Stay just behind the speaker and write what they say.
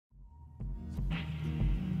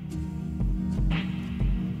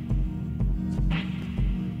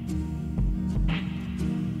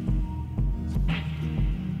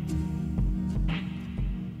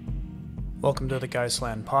Welcome to the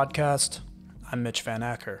Geisland podcast. I'm Mitch Van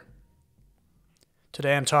Acker.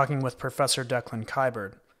 Today I'm talking with Professor Declan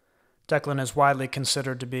Kiberd. Declan is widely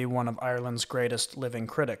considered to be one of Ireland's greatest living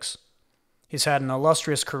critics. He's had an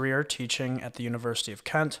illustrious career teaching at the University of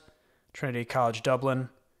Kent, Trinity College Dublin,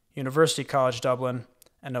 University College Dublin,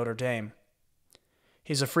 and Notre Dame.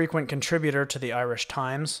 He's a frequent contributor to the Irish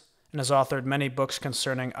Times and has authored many books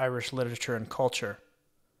concerning Irish literature and culture.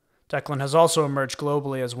 Declan has also emerged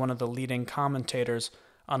globally as one of the leading commentators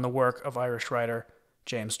on the work of Irish writer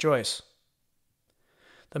James Joyce.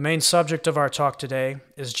 The main subject of our talk today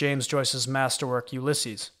is James Joyce's masterwork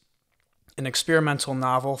Ulysses, an experimental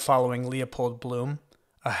novel following Leopold Bloom,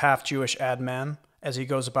 a half-Jewish ad man, as he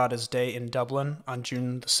goes about his day in Dublin on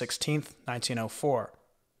June 16, 1904.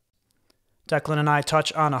 Declan and I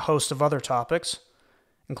touch on a host of other topics,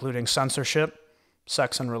 including censorship,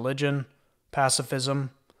 sex and religion,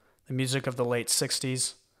 pacifism, the music of the late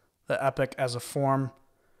 60s, the epic as a form,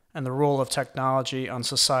 and the role of technology on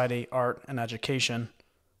society, art, and education,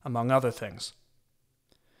 among other things.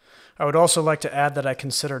 I would also like to add that I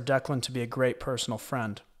consider Declan to be a great personal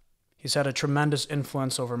friend. He's had a tremendous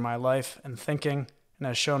influence over my life and thinking, and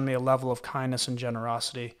has shown me a level of kindness and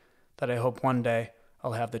generosity that I hope one day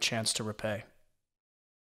I'll have the chance to repay.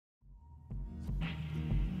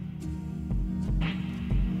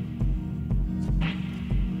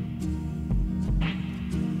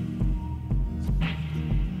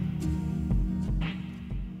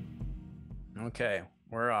 Okay,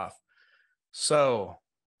 we're off. So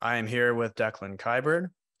I am here with Declan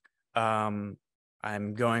Kiberd.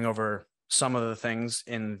 I'm going over some of the things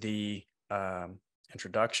in the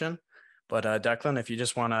introduction, but Declan, if you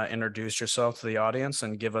just want to introduce yourself to the audience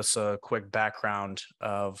and give us a quick background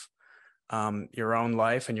of your own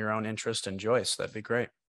life and your own interest in Joyce, that'd be great.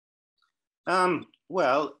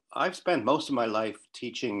 Well, I've spent most of my life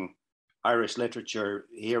teaching Irish literature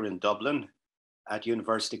here in Dublin at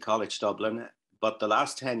University College Dublin, but the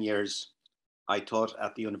last 10 years I taught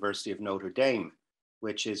at the University of Notre Dame,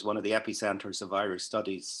 which is one of the epicenters of Irish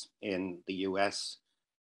studies in the US.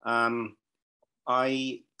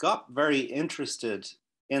 I got very interested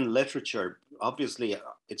in literature. Obviously,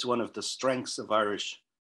 it's one of the strengths of Irish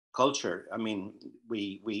culture. I mean,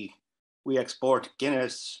 we export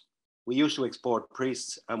Guinness, we used to export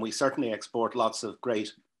priests, and we certainly export lots of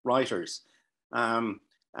great writers.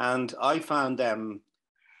 And I found them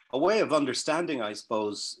a way of understanding, I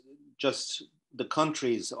suppose, just the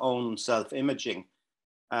country's own self-imaging.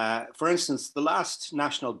 For instance, the last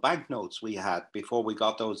national banknotes we had before we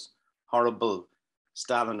got those horrible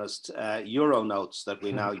Stalinist euro notes that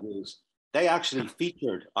we now use, they actually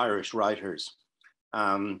featured Irish writers.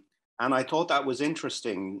 And I thought that was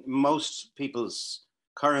interesting. Most people's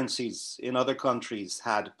currencies in other countries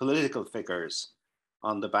had political figures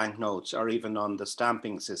on the banknotes or even on the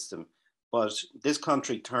stamping system. But this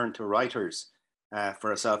country turned to writers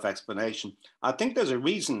for a self-explanation. I think there's a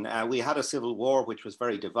reason. We had a civil war which was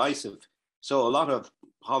very divisive. So a lot of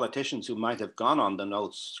politicians who might have gone on the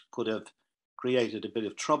notes could have created a bit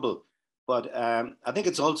of trouble. But I think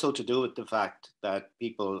it's also to do with the fact that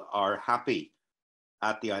people are happy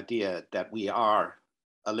at the idea that we are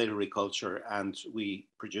a literary culture and we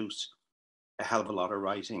produce a hell of a lot of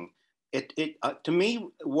writing. To me,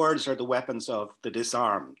 words are the weapons of the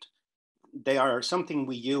disarmed. They are something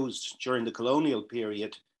we used during the colonial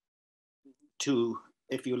period to,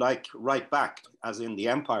 if you like, write back, as in the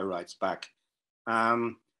empire writes back.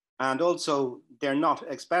 And also, they're not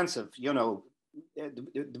expensive. You know,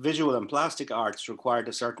 the visual and plastic arts required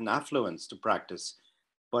a certain affluence to practice,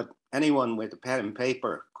 but anyone with a pen and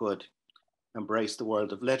paper could embrace the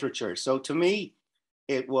world of literature. So to me,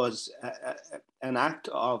 it was an act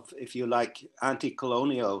of, if you like,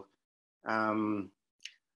 anti-colonial,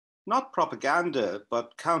 not propaganda,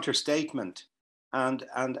 but counterstatement, and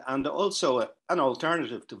also an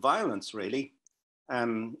alternative to violence, really.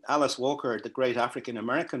 Alice Walker, the great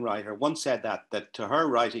African-American writer, once said that to her,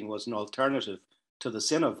 writing was an alternative to the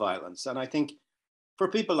sin of violence. And I think for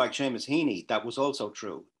people like Seamus Heaney, that was also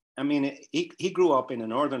true. I mean, he grew up in a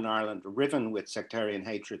Northern Ireland riven with sectarian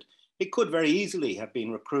hatred. He could very easily have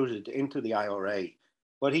been recruited into the IRA,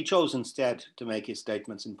 but he chose instead to make his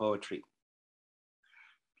statements in poetry.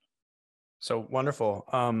 So wonderful.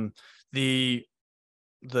 The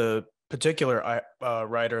particular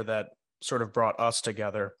writer that sort of brought us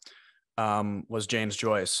together was James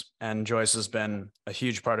Joyce, and Joyce has been a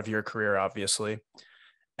huge part of your career, obviously.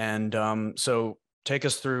 And so take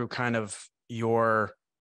us through kind of your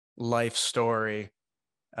life story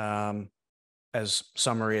as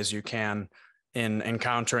summary as you can in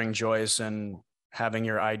encountering Joyce and having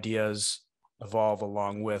your ideas evolve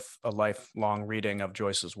along with a lifelong reading of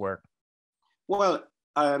Joyce's work? Well,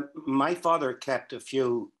 my father kept a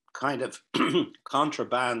few kind of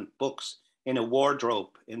contraband books in a wardrobe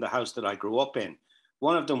in the house that I grew up in.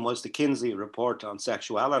 One of them was the Kinsey Report on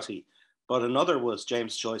Sexuality, but another was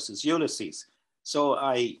James Joyce's Ulysses. So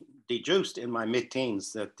I deduced in my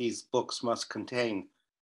mid-teens that these books must contain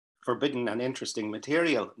forbidden and interesting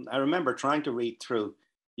material. I remember trying to read through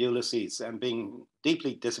Ulysses and being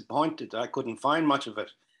deeply disappointed. I couldn't find much of it.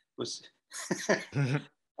 It was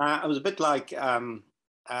it was a bit like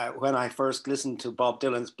when I first listened to Bob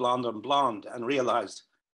Dylan's Blonde on Blonde and realized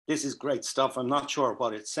this is great stuff. I'm not sure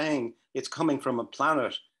what it's saying. It's coming from a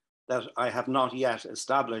planet that I have not yet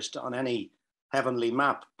established on any heavenly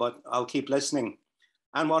map, but I'll keep listening.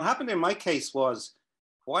 And what happened in my case was,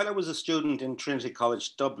 while I was a student in Trinity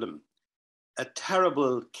College Dublin, a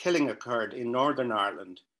terrible killing occurred in Northern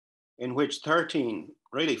Ireland, in which 13,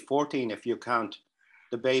 really 14 if you count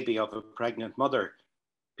the baby of a pregnant mother,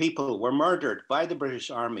 people were murdered by the British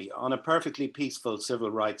Army on a perfectly peaceful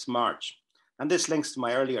civil rights march. And this links to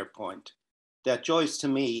my earlier point that Joyce, to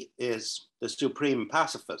me, is the supreme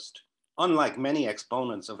pacifist, unlike many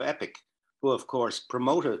exponents of epic, who, of course,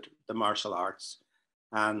 promoted the martial arts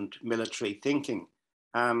and military thinking.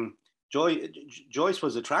 Joyce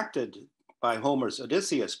was attracted by Homer's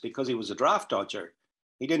Odysseus because he was a draft dodger.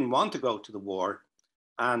 He didn't want to go to the war.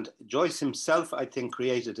 And Joyce himself, I think,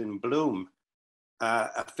 created in Bloom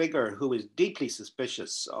a figure who is deeply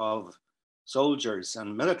suspicious of soldiers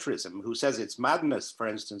and militarism, who says it's madness, for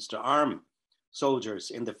instance, to arm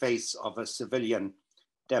soldiers in the face of a civilian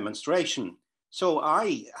demonstration. So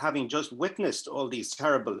I, having just witnessed all these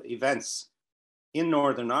terrible events in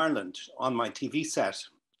Northern Ireland on my TV set,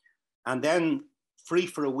 and then free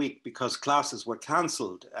for a week because classes were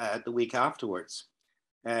cancelled the week afterwards,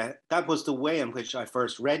 that was the way in which I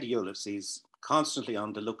first read Ulysses, constantly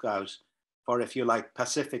on the lookout for, if you like,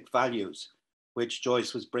 Pacific values, which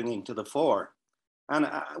Joyce was bringing to the fore. And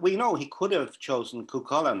we know he could have chosen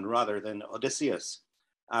Cuchulainn rather than Odysseus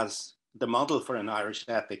as the model for an Irish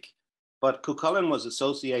epic. But Cuchulainn was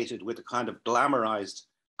associated with a kind of glamorized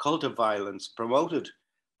cult of violence promoted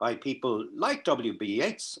by people like W.B.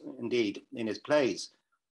 Yeats, indeed, in his plays,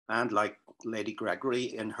 and like Lady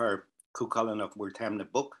Gregory in her Cuchulainn of Muirthemne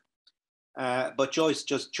book. But Joyce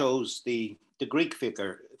just chose the Greek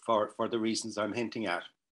figure for the reasons I'm hinting at.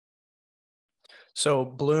 So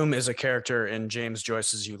Bloom is a character in James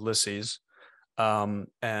Joyce's Ulysses.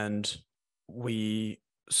 And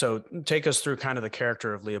so take us through kind of the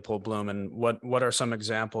character of Leopold Bloom, and what are some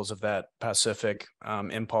examples of that pacific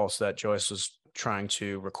impulse that Joyce was trying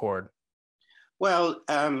to record? Well,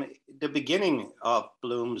 the beginning of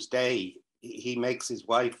Bloom's day, he makes his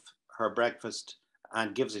wife her breakfast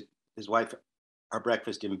and gives his wife her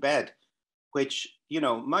breakfast in bed, which,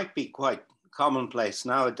 might be quite commonplace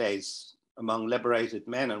nowadays among liberated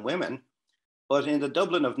men and women. But in the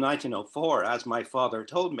Dublin of 1904, as my father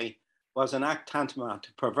told me, was an act tantamount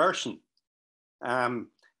to perversion. And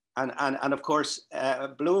of course,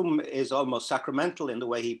 Bloom is almost sacramental in the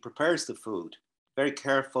way he prepares the food, very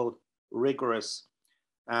careful, rigorous,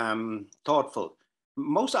 thoughtful.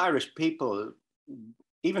 Most Irish people,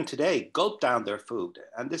 even today, gulp down their food.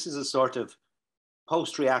 And this is a sort of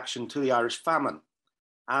post-reaction to the Irish famine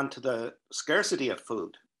and to the scarcity of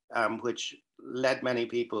food, which led many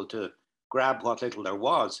people to grab what little there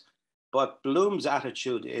was. But Bloom's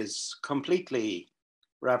attitude is completely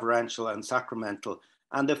reverential and sacramental.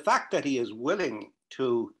 And the fact that he is willing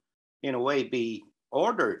to, in a way, be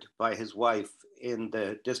ordered by his wife in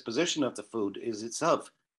the disposition of the food is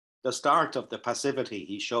itself the start of the passivity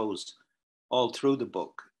he shows all through the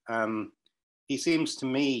book. He seems to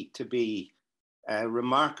me to be a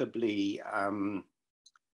remarkably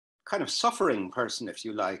kind of suffering person, if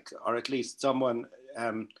you like, or at least someone,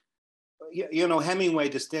 Hemingway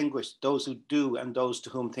distinguished those who do and those to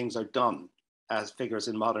whom things are done as figures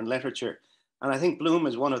in modern literature. And I think Bloom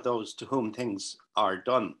is one of those to whom things are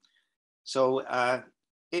done. So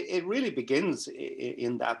it really begins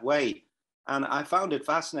in that way. And I found it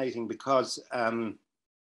fascinating because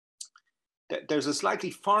there's a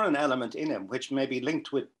slightly foreign element in him, which may be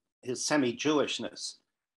linked with his semi-Jewishness.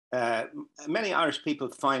 Many Irish people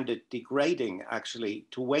find it degrading, actually,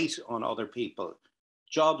 to wait on other people.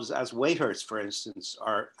 Jobs as waiters, for instance,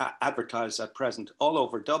 are advertised at present all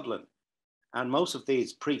over Dublin. And most of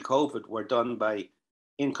these pre-COVID were done by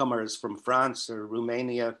incomers from France or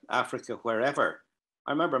Romania, Africa, wherever.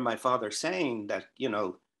 I remember my father saying that,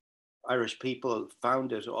 Irish people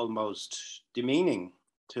found it almost demeaning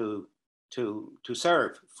to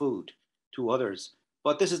serve food to others.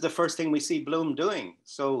 But this is the first thing we see Bloom doing.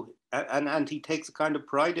 So and he takes a kind of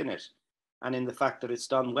pride in it and in the fact that it's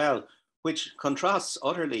done well, which contrasts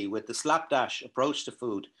utterly with the slapdash approach to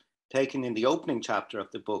food taken in the opening chapter of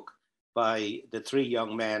the book by the three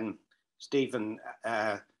young men, Stephen,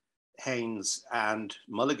 Haynes, and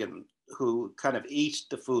Mulligan, who kind of eat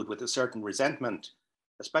the food with a certain resentment,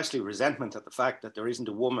 especially resentment at the fact that there isn't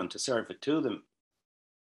a woman to serve it to them.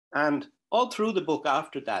 And all through the book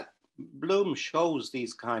after that, Bloom shows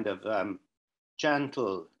these kind of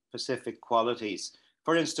gentle, pacific qualities.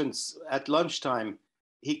 For instance, at lunchtime,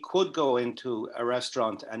 he could go into a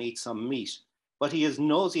restaurant and eat some meat, but he is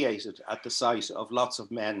nauseated at the sight of lots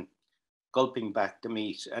of men gulping back the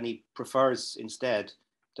meat, and he prefers instead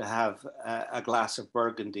to have a glass of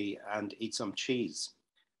Burgundy and eat some cheese.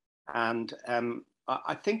 And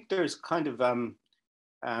I think there's kind of,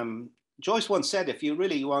 Joyce once said, if you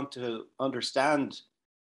really want to understand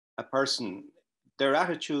a person, their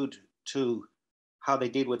attitude to how they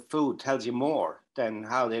deal with food tells you more than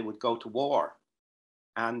how they would go to war.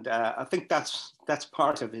 And I think that's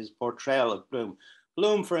part of his portrayal of Bloom.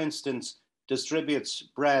 Bloom, for instance, distributes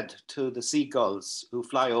bread to the seagulls who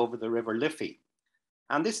fly over the River Liffey.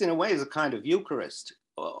 And this, in a way, is a kind of Eucharist.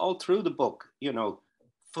 All through the book, you know,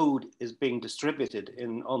 food is being distributed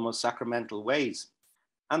in almost sacramental ways.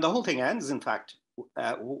 And the whole thing ends, in fact,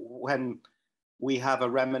 when we have a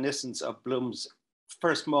reminiscence of Bloom's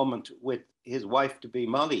first moment with his wife-to-be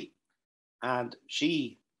Molly. And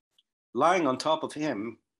she, lying on top of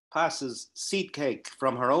him, passes seed cake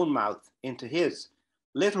from her own mouth into his,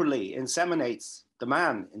 literally inseminates the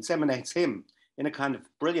man, inseminates him in a kind of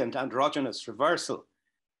brilliant androgynous reversal.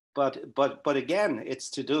 But again, it's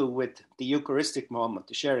to do with the Eucharistic moment,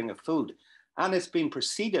 the sharing of food. And it's been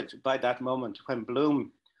preceded by that moment when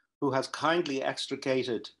Bloom, who has kindly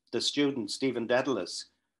extricated the student, Stephen Dedalus,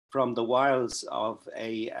 from the wiles of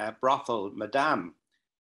a brothel madame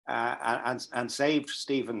and saved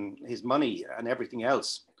Stephen his money and everything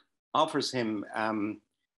else, offers him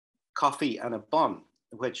coffee and a bun,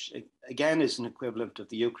 which again is an equivalent of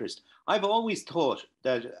the Eucharist. I've always thought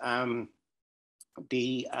that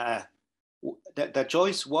that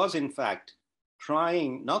Joyce was in fact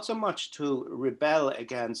trying not so much to rebel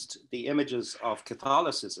against the images of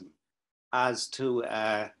Catholicism as to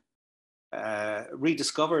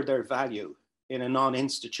rediscover their value in a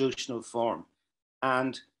non-institutional form.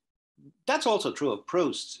 And that's also true of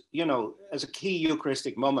Proust, you know, as a key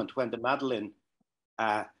Eucharistic moment when the Madeleine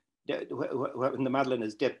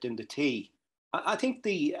is dipped in the tea. I think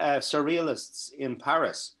the surrealists in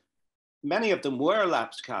Paris, many of them were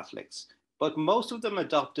lapsed Catholics, but most of them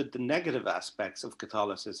adopted the negative aspects of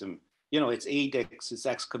Catholicism, you know, its edicts, its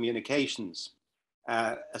excommunications,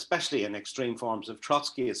 especially in extreme forms of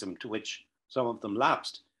Trotskyism, to which some of them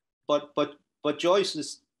lapsed. But Joyce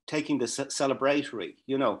is taking the celebratory,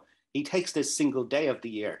 you know, he takes this single day of the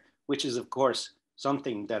year, which is, of course,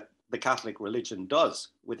 something that the Catholic religion does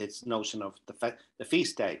with its notion of the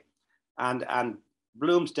feast day. And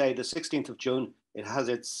Bloom's Day, the 16th of June, it has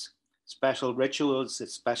its special rituals,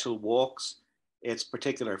 its special walks, its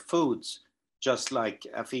particular foods, just like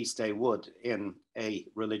a feast day would in a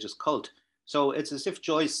religious cult. So it's as if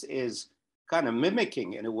Joyce is kind of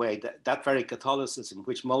mimicking, in a way, that very Catholicism,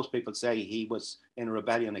 which most people say he was in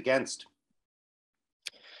rebellion against.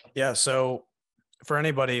 Yeah, so for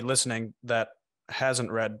anybody listening that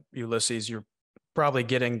hasn't read Ulysses, you're probably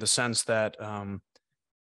getting the sense that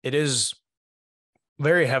it is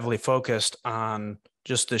very heavily focused on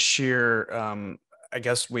just the sheer, I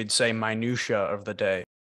guess we'd say, minutia of the day.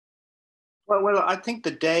 Well, I think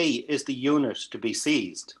the day is the unit to be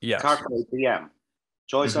seized. Yes. Carpe diem.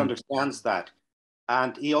 Joyce understands that.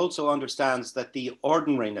 And he also understands that the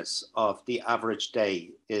ordinariness of the average day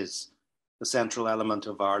is the central element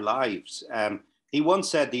of our lives. He once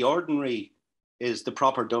said the ordinary is the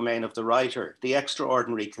proper domain of the writer. The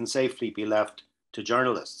extraordinary can safely be left to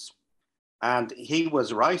journalists. And he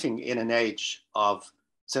was writing in an age of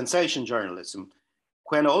sensation journalism,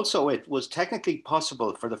 when also it was technically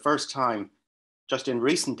possible for the first time, just in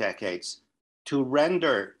recent decades, to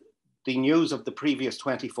render the news of the previous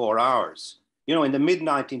 24 hours. You know, in the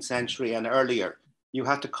mid-19th century and earlier, you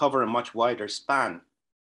had to cover a much wider span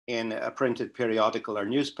in a printed periodical or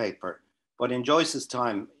newspaper. But in Joyce's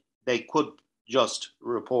time, they could just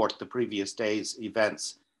report the previous day's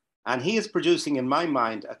events. And he is producing, in my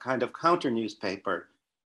mind, a kind of counter newspaper,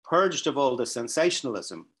 purged of all the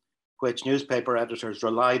sensationalism which newspaper editors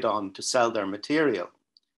relied on to sell their material.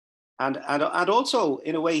 And also,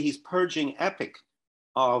 in a way, he's purging epic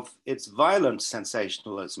of its violent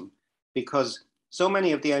sensationalism, because so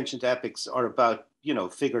many of the ancient epics are about, you know,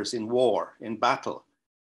 figures in war, in battle.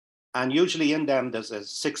 And usually in them, there's a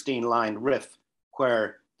 16-line riff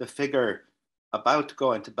where the figure about to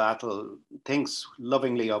go into battle thinks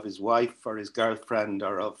lovingly of his wife or his girlfriend,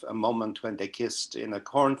 or of a moment when they kissed in a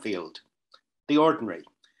cornfield, the ordinary.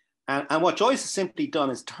 And what Joyce has simply done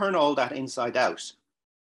is turn all that inside out.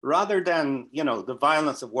 Rather than, the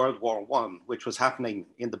violence of World War I, which was happening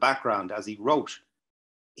in the background as he wrote,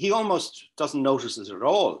 he almost doesn't notice it at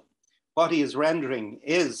all. What he is rendering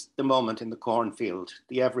is the moment in the cornfield,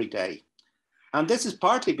 the everyday. And this is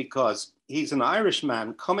partly because he's an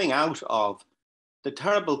Irishman coming out of the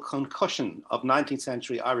terrible concussion of 19th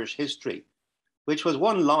century Irish history, which was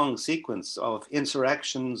one long sequence of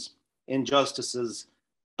insurrections, injustices,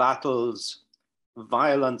 battles,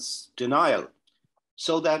 violence, denial.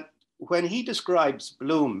 So that when he describes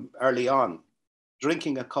Bloom early on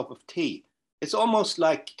drinking a cup of tea, it's almost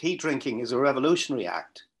like tea drinking is a revolutionary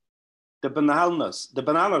act. The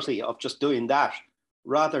banality of just doing that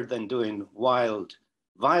rather than doing wild,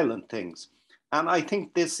 violent things. And I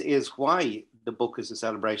think this is why the book is a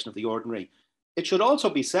celebration of the ordinary. It should also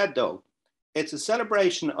be said, though, it's a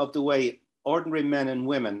celebration of the way ordinary men and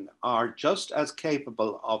women are just as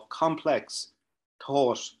capable of complex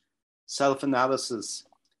thought, self-analysis,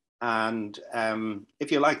 and,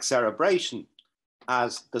 if you like, cerebration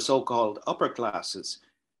as the so-called upper classes.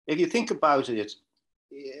 If you think about it,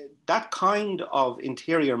 that kind of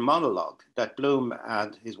interior monologue that Bloom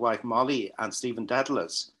and his wife Molly and Stephen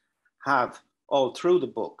Dedalus have all through the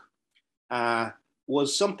book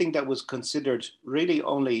was something that was considered really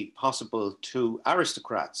only possible to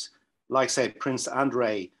aristocrats, like, say, Prince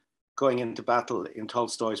Andrei going into battle in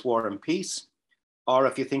Tolstoy's War and Peace. Or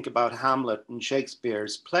if you think about Hamlet and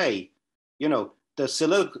Shakespeare's play, the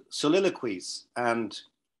soliloquies and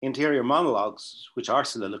interior monologues, which are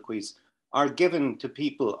soliloquies, are given to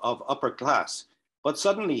people of upper class. But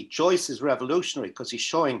suddenly Joyce is revolutionary because he's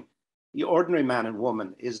showing the ordinary man and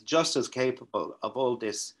woman is just as capable of all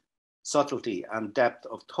this subtlety and depth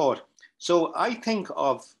of thought. So I think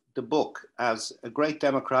of the book as a great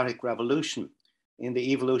democratic revolution in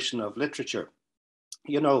the evolution of literature.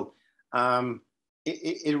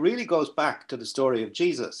 It really goes back to the story of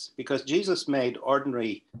Jesus, because Jesus made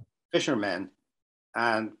ordinary fishermen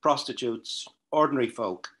and prostitutes, ordinary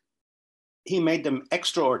folk. He made them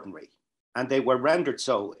extraordinary, and they were rendered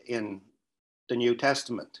so in the New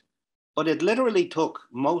Testament. But it literally took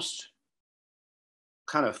most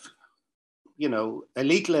kind of,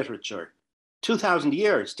 elite literature 2,000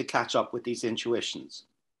 years to catch up with these intuitions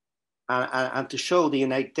and to show the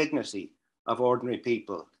innate dignity of ordinary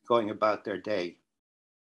people going about their day.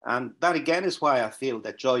 And that again is why I feel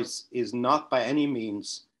that Joyce is not by any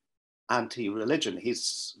means anti-religion.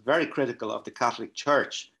 He's very critical of the Catholic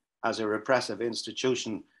Church as a repressive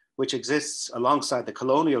institution which exists alongside the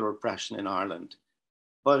colonial repression in Ireland.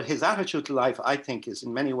 But his attitude to life, I think, is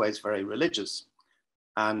in many ways very religious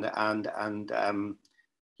and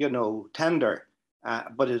tender.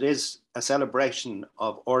 But it is a celebration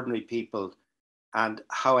of ordinary people and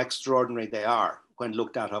how extraordinary they are when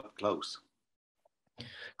looked at up close.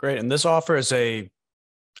 Great. And this offers a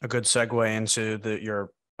good segue into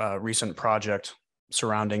your recent project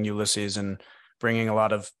surrounding Ulysses and bringing a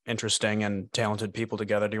lot of interesting and talented people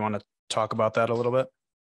together. Do you want to talk about that a little bit?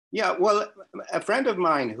 Yeah, well, a friend of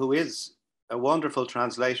mine who is a wonderful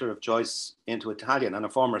translator of Joyce into Italian and a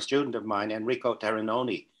former student of mine, Enrico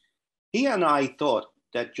Terrinoni, he and I thought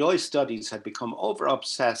that Joyce studies had become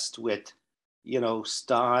over-obsessed with,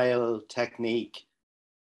 style, technique,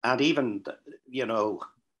 and even,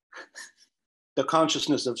 the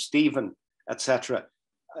consciousness of Stephen, etc.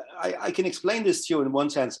 I can explain this to you in one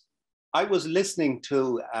sense. I was listening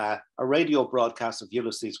to a radio broadcast of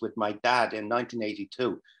Ulysses with my dad in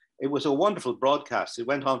 1982. It was a wonderful broadcast. It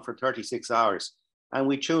went on for 36 hours and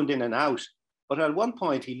we tuned in and out. But at one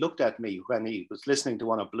point he looked at me when he was listening to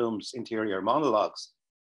one of Bloom's interior monologues.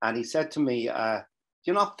 And he said to me, do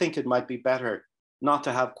you not think it might be better not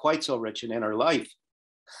to have quite so rich an inner life?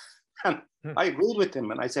 And I agreed with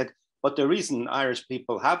him. And I said, but the reason Irish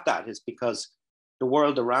people have that is because the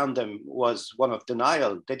world around them was one of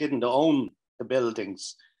denial. They didn't own the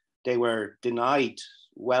buildings. They were denied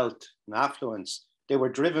wealth and affluence. They were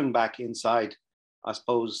driven back inside, I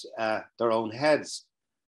suppose, their own heads.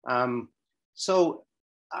 So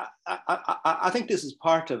I think this is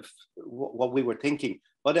part of what we were thinking.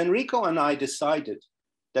 But Enrico and I decided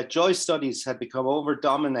that Joyce studies had become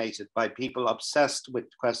over-dominated by people obsessed with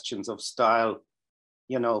questions of style,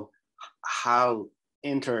 how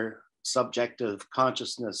intersubjective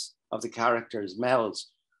consciousness of the characters melds.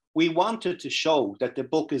 We wanted to show that the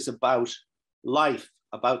book is about life,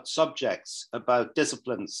 about subjects, about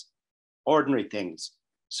disciplines, ordinary things.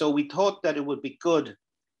 So we thought that it would be good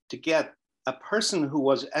to get a person who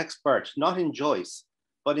was expert, not in Joyce,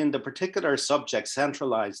 but in the particular subject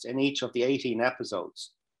centralized in each of the 18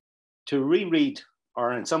 episodes, to reread,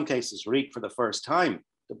 or in some cases read for the first time,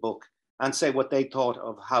 the book and say what they thought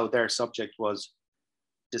of how their subject was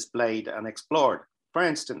displayed and explored. For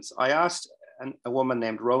instance, I asked a woman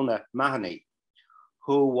named Rona Mahoney,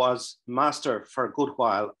 who was master for a good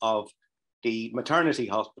while of the maternity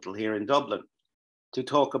hospital here in Dublin, to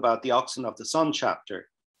talk about the Oxen of the Sun chapter,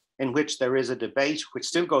 in which there is a debate, which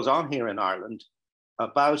still goes on here in Ireland,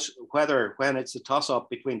 about whether, when it's a toss-up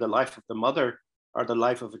between the life of the mother or the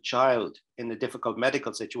life of a child in a difficult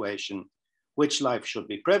medical situation, which life should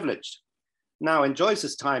be privileged. Now, in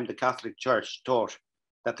Joyce's time, the Catholic Church taught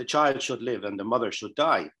that the child should live and the mother should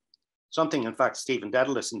die, something, in fact, Stephen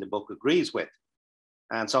Dedalus in the book agrees with,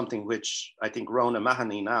 and something which I think Rona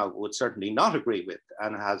Mahoney now would certainly not agree with,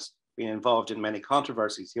 and has been involved in many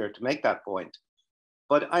controversies here to make that point.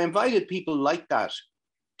 But I invited people like that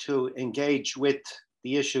to engage with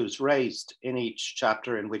the issues raised in each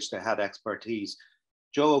chapter in which they had expertise.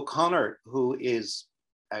 Joe O'Connor, who is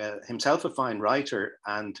himself a fine writer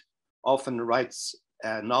and often writes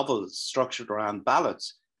novels structured around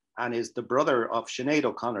ballads, and is the brother of Sinead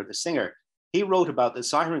O'Connor, the singer. He wrote about the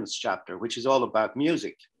Sirens chapter, which is all about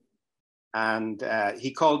music. And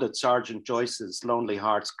he called it Sergeant Joyce's Lonely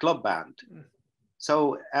Hearts Club Band.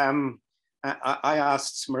 So I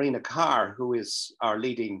asked Marina Carr, who is our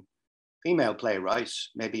leading female playwright,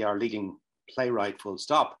 maybe our leading playwright full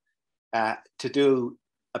stop, to do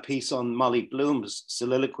a piece on Molly Bloom's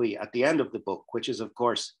soliloquy at the end of the book, which is, of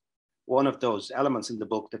course, one of those elements in the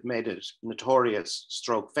book that made it notorious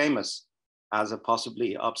stroke famous as a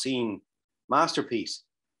possibly obscene masterpiece.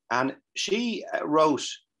 And she wrote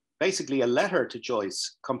basically a letter to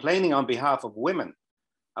Joyce complaining on behalf of women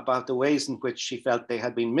about the ways in which she felt they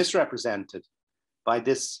had been misrepresented by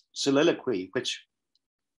this soliloquy, which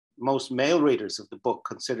most male readers of the book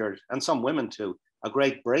considered, and some women too, a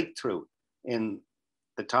great breakthrough in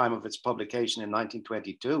the time of its publication in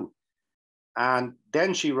 1922. And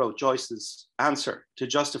then she wrote Joyce's answer to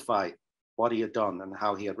justify what he had done and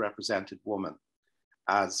how he had represented woman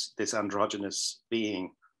as this androgynous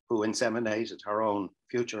being who inseminated her own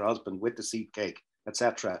future husband with the seed cake,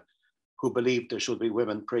 etc., who believed there should be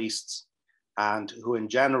women priests, and who in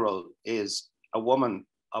general is a woman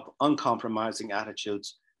of uncompromising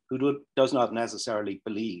attitudes, who does not necessarily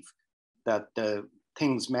believe that the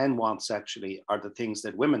things men want sexually are the things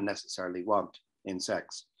that women necessarily want in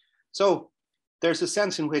sex. So there's a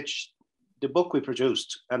sense in which the book we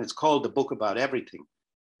produced, and it's called The Book About Everything,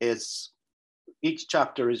 is each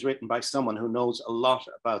chapter is written by someone who knows a lot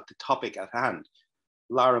about the topic at hand.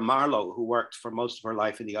 Lara Marlowe, who worked for most of her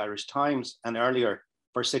life in the Irish Times and earlier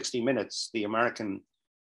for 60 Minutes, the American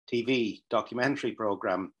TV documentary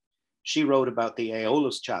program, she wrote about the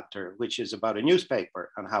Aeolus chapter, which is about a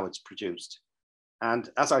newspaper and how it's produced. And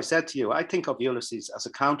as I said to you, I think of Ulysses as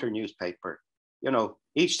a counter newspaper. You know,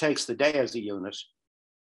 each takes the day as a unit,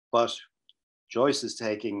 but Joyce is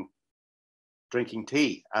taking drinking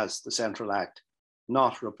tea as the central act,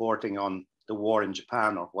 not reporting on the war in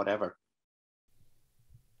Japan or whatever.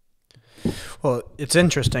 Well, it's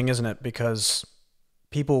interesting, isn't it? Because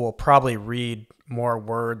people will probably read more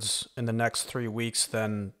words in the next 3 weeks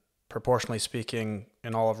than, proportionally speaking,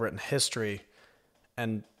 in all of written history.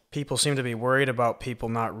 And people seem to be worried about people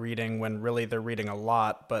not reading when really they're reading a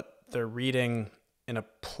lot, but they're reading in a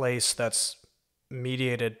place that's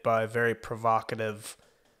mediated by very provocative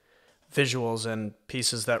visuals and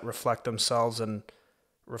pieces that reflect themselves and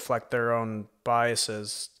reflect their own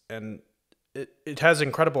biases. And it has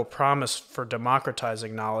incredible promise for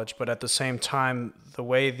democratizing knowledge, but at the same time, the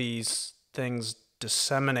way these things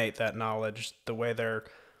disseminate that knowledge, the way they're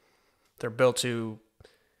built to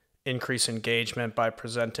increase engagement by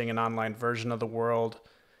presenting an online version of the world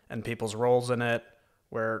and people's roles in it,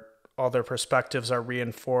 where all their perspectives are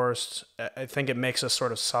reinforced. I think it makes a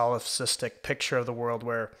sort of solipsistic picture of the world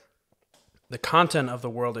where the content of the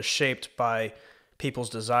world is shaped by people's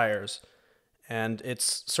desires. And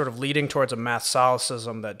it's sort of leading towards a math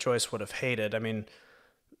solicism that Joyce would have hated. I mean,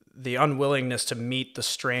 the unwillingness to meet the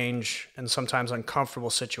strange and sometimes uncomfortable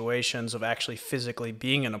situations of actually physically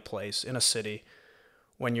being in a place, in a city.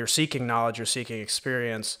 When you're seeking knowledge, you're seeking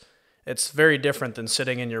experience. It's very different than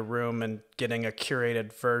sitting in your room and getting a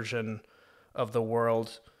curated version of the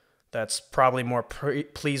world that's probably more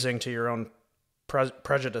pleasing to your own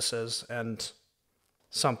prejudices and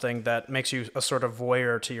something that makes you a sort of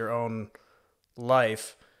voyeur to your own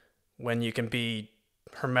life, when you can be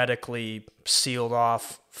hermetically sealed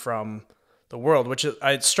off from the world, which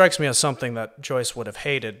it strikes me as something that Joyce would have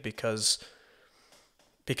hated because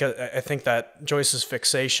I think that Joyce's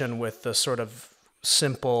fixation with the sort of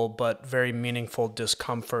simple but very meaningful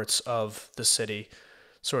discomforts of the city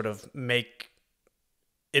sort of makes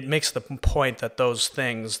the point that those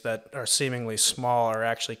things that are seemingly small are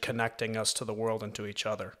actually connecting us to the world and to each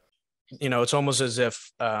other. It's almost as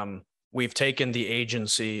if we've taken the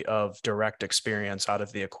agency of direct experience out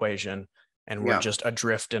of the equation and we're Yeah, just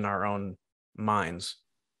adrift in our own minds.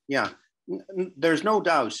 yeah. There's no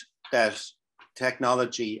doubt that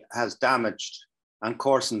technology has damaged and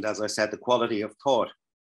coarsened, as I said, the quality of thought.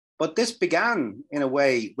 But this began, in a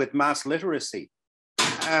way, with mass literacy.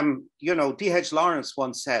 D.H. Lawrence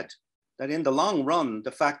once said that in the long run,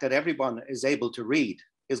 the fact that everyone is able to read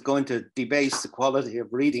is going to debase the quality of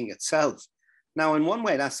reading itself. Now, in one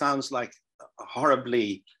way, that sounds like a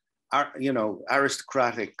horribly,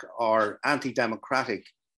 aristocratic or anti-democratic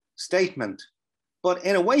statement. But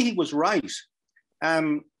in a way, he was right.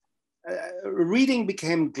 Reading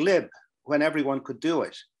became glib when everyone could do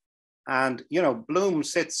it. And, Bloom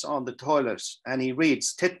sits on the toilet and he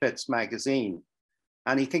reads Titbits magazine.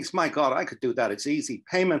 And he thinks, my God, I could do that. It's easy.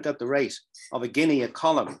 Payment at the rate of £1 a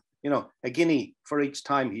column, a guinea for each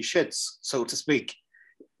time he shits, so to speak.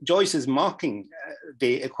 Joyce is mocking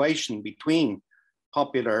the equation between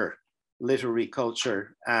popular literary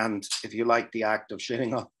culture and, if you like, the act of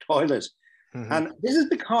shitting on the toilet. Mm-hmm. And this is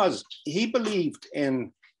because he believed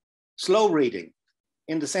in slow reading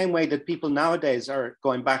in the same way that people nowadays are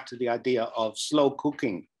going back to the idea of slow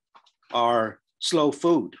cooking or slow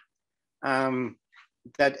food.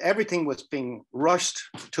 That everything was being rushed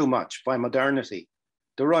too much by modernity.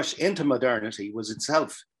 The rush into modernity was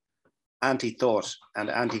itself anti-thought and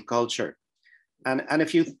anti-culture. And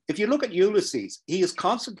if you look at Ulysses, he is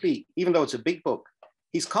constantly, even though it's a big book,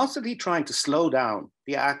 he's constantly trying to slow down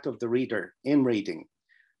the act of the reader in reading.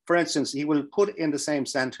 For instance, he will put in the same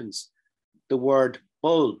sentence the word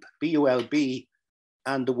bulb, B-U-L-B,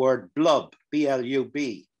 and the word blub,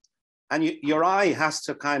 B-L-U-B. And your eye has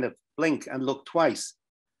to kind of blink and look twice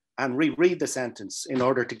and reread the sentence in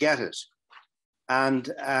order to get it. And,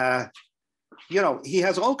 he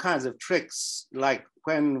has all kinds of tricks, like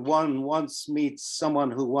when one once meets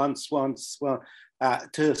someone who once,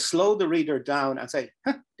 to slow the reader down and say,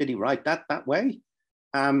 huh, did he write that way?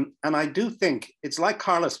 And I do think it's like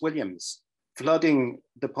Carlos Williams flooding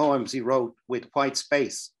the poems he wrote with white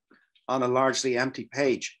space on a largely empty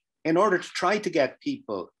page in order to try to get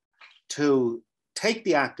people to take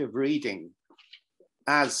the act of reading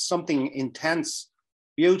as something intense,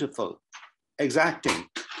 beautiful, exacting,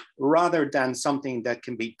 rather than something that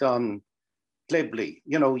can be done glibly.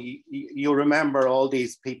 You remember all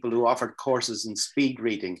these people who offered courses in speed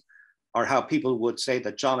reading, or how people would say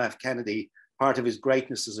that John F. Kennedy, part of his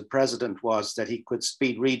greatness as a president was that he could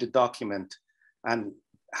speed read a document and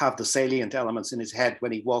have the salient elements in his head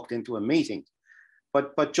when he walked into a meeting.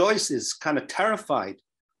 But Joyce is kind of terrified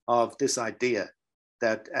of this idea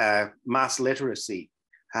that mass literacy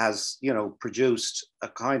has, produced a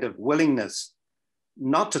kind of willingness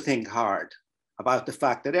not to think hard about the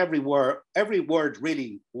fact that every word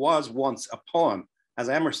really was once a poem, as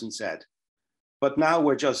Emerson said. But now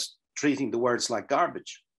we're just treating the words like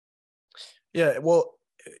garbage. Yeah, well,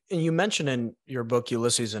 you mentioned in your book,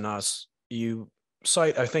 Ulysses and Us, you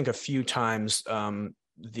cite, I think, a few times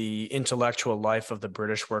the intellectual life of the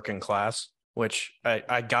British working class, which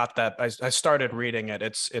I got that. I started reading it.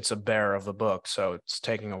 It's a bear of a book, so it's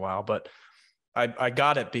taking a while, but I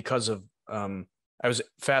got it because of I was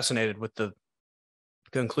fascinated with the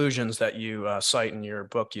conclusions that you cite in your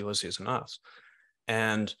book, Ulysses and Us.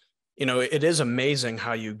 And, it is amazing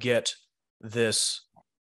how you get this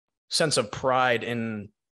sense of pride in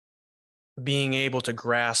being able to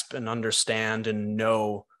grasp and understand and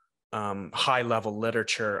know high-level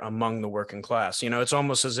literature among the working class. It's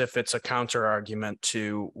almost as if it's a counter-argument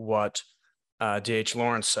to what D.H.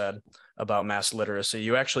 Lawrence said about mass literacy.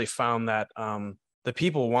 You actually found that the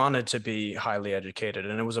people wanted to be highly educated,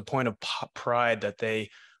 and it was a point of pride that they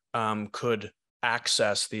could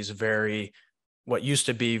access these what used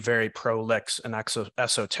to be very prolix and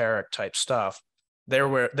esoteric type stuff. They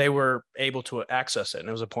were able to access it, and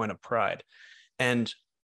it was a point of pride. And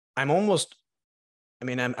I wouldn't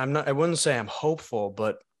say I'm hopeful,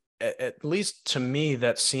 but at least to me,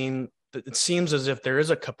 it seems as if there is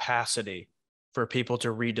a capacity for people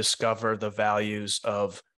to rediscover the values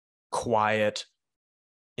of quiet,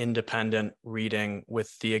 independent reading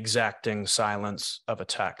with the exacting silence of a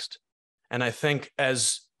text. And I think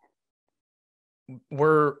as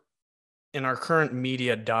we're in our current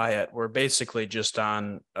media diet, we're basically just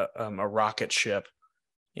on a rocket ship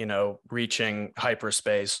reaching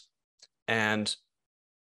hyperspace. And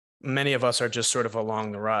many of us are just sort of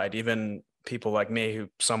along the ride, even people like me who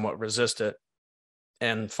somewhat resist it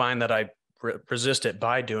and find that I resist it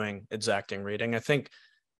by doing exacting reading. I think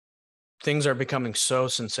things are becoming so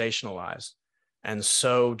sensationalized and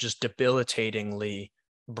so just debilitatingly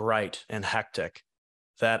bright and hectic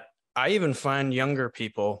that I even find younger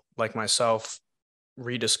people like myself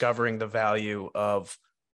rediscovering the value of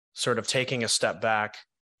sort of taking a step back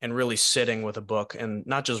and really sitting with a book, and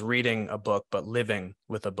not just reading a book, but living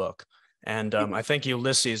with a book. And I think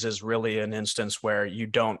Ulysses is really an instance where you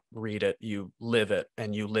don't read it, you live it,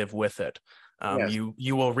 and you live with it. Yes.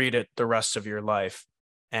 You will read it the rest of your life,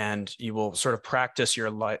 and you will sort of practice your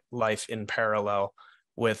life in parallel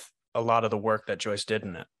with a lot of the work that Joyce did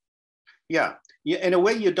in it. Yeah. In a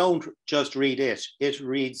way, you don't just read it, it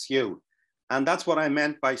reads you. And that's what I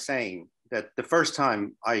meant by saying that the first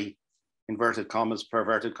time I, inverted commas,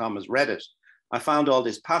 perverted commas, read it, I found all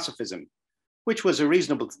this pacifism, which was a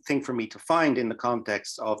reasonable thing for me to find in the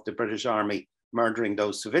context of the British Army murdering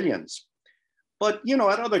those civilians. But,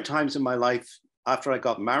 at other times in my life, after I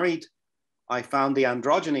got married, I found the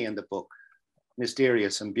androgyny in the book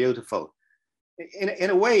mysterious and beautiful. In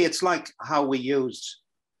a way, it's like how we used,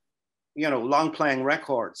 long playing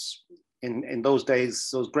records in those days,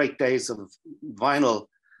 those great days of vinyl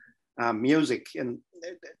music. And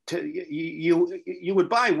you would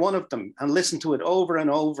buy one of them and listen to it over and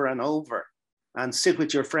over and over and sit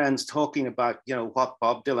with your friends talking about, what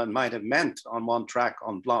Bob Dylan might have meant on one track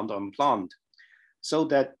on Blonde. So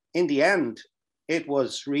that in the end, it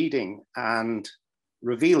was reading and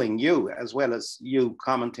revealing you as well as you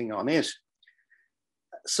commenting on it.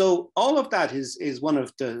 So all of that is one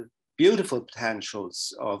of the beautiful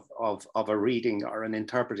potentials of a reading or an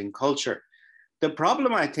interpreting culture. The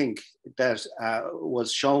problem, I think, that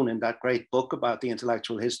was shown in that great book about the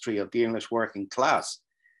intellectual history of the English working class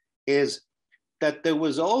is that there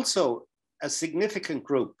was also a significant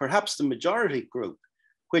group, perhaps the majority group,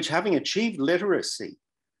 which, having achieved literacy,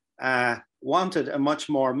 wanted a much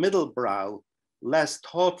more middle-brow, less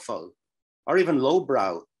thoughtful, or even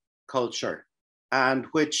low-brow culture, and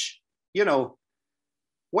which,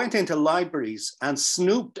 went into libraries and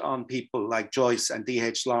snooped on people like Joyce and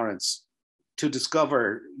D.H. Lawrence to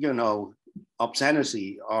discover,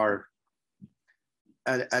 obscenity or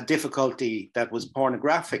a difficulty that was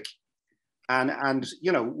pornographic. And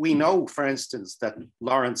we know, for instance, that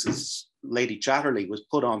Lawrence's Lady Chatterley was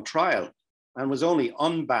put on trial and was only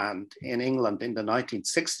unbanned in England in the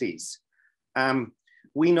 1960s.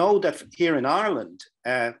 We know that here in Ireland,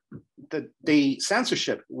 the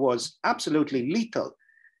censorship was absolutely lethal.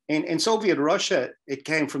 In Soviet Russia, it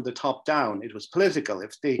came from the top down. It was political.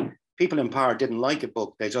 If the people in power didn't like a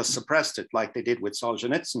book, they just suppressed it, like they did with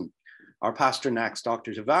Solzhenitsyn or Pasternak's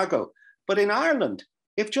Dr. Zhivago. But in Ireland,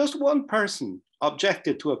 if just one person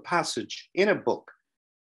objected to a passage in a book,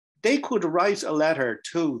 they could write a letter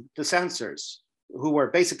to the censors, who were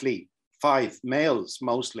basically 5 males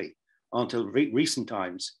mostly until recent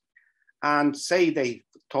times, and say they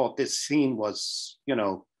thought this scene was,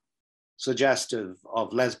 suggestive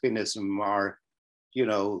of lesbianism or,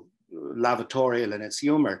 lavatorial in its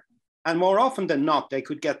humor. And more often than not, they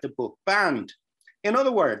could get the book banned. In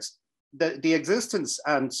other words, the existence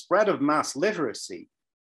and spread of mass literacy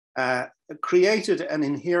created an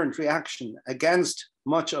inherent reaction against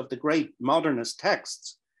much of the great modernist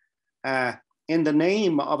texts in the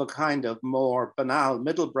name of a kind of more banal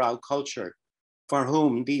middlebrow culture for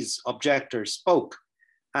whom these objectors spoke.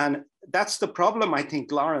 And that's the problem I think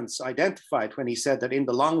Lawrence identified when he said that in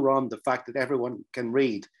the long run, the fact that everyone can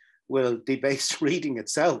read will debase reading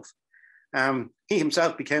itself. He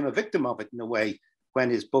himself became a victim of it in a way when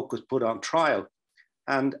his book was put on trial.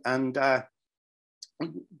 And that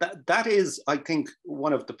is, I think,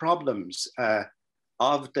 one of the problems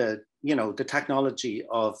of the technology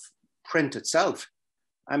of print itself.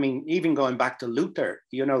 I mean, even going back to Luther,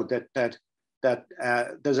 that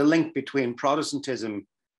there's a link between Protestantism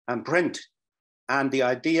and print, and the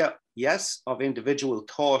idea, yes, of individual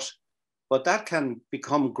thought, but that can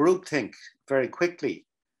become groupthink very quickly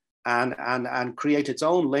and create its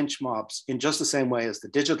own lynch mobs in just the same way as the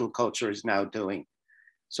digital culture is now doing.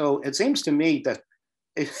 So it seems to me that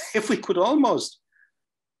if we could almost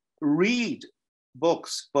read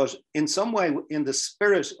books, but in some way in the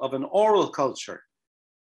spirit of an oral culture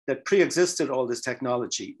that pre-existed all this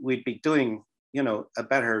technology, we'd be doing a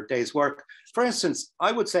better day's work. For instance,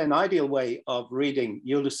 I would say an ideal way of reading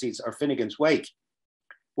Ulysses or Finnegan's Wake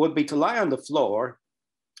would be to lie on the floor,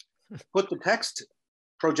 put the text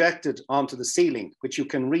projected onto the ceiling, which you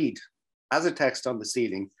can read as a text on the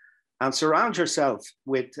ceiling, and surround yourself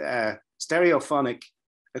with stereophonic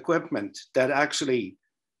equipment that actually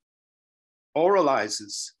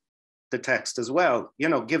oralizes the text as well, you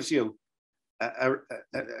know, gives you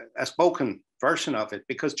a spoken version of it.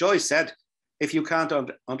 Because Joyce said, if you can't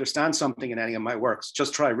understand something in any of my works,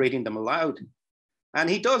 just try reading them aloud. And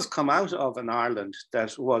he does come out of an Ireland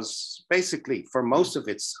that was basically, for most of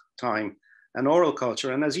its time, an oral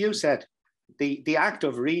culture. And as you said, the act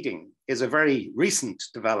of reading is a very recent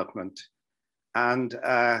development. And,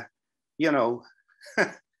 you know,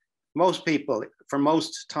 most people, for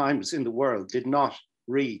most times in the world, did not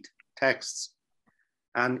read texts.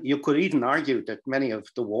 And you could even argue that many of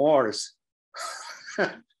the wars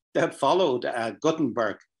that followed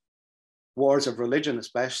Gutenberg, wars of religion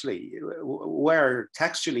especially, were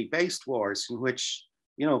textually based wars in which,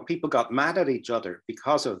 you know, people got mad at each other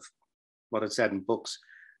because of what it said in books.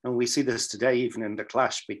 And we see this today, even in the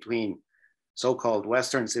clash between so-called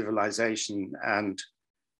Western civilization and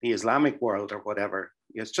the Islamic world or whatever.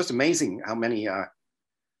 It's just amazing how many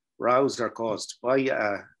rows are caused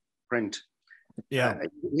by print. Yeah.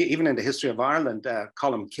 Even in the history of Ireland,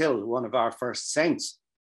 Columkill, one of our first saints,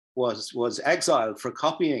 was exiled for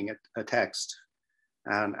copying a text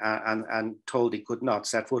and told he could not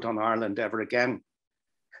set foot on Ireland ever again.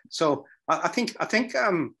 So I think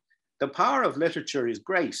the power of literature is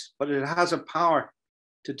great, but it has a power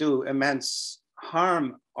to do immense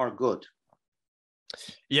harm or good.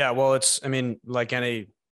 Yeah, well, I mean, like any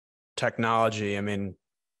technology, I mean,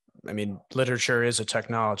 literature is a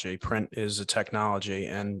technology, print is a technology,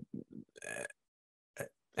 and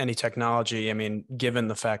any technology, I mean, given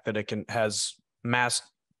the fact that it can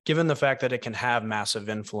have massive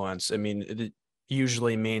influence, I mean, it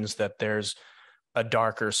usually means that there's a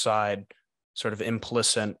darker side sort of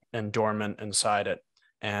implicit and dormant inside it.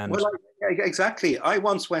 And well, exactly. I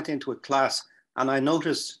once went into a class and I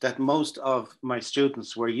noticed that most of my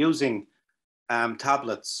students were using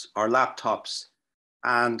tablets or laptops.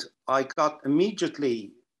 And I felt a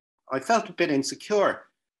bit insecure.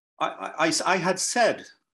 I had said,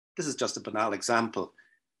 this is just a banal example,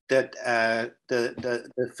 that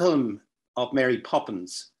the film of Mary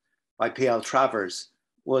Poppins by P.L. Travers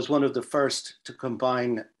was one of the first to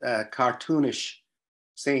combine cartoonish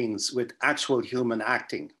scenes with actual human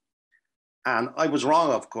acting. And I was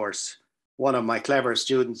wrong, of course. One of my clever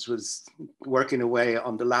students was working away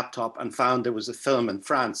on the laptop and found there was a film in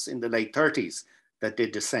France in the late 30s that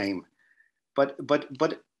did the same. But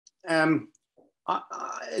then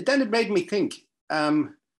it made me think,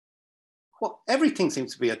 well, everything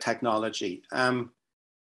seems to be a technology.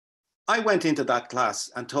 I went into that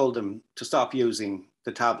class and told them to stop using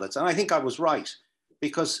the tablets. And I think I was right,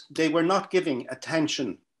 because they were not giving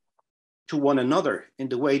attention to one another in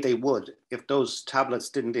the way they would if those tablets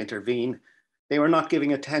didn't intervene. They were not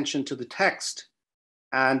giving attention to the text,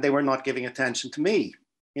 and they were not giving attention to me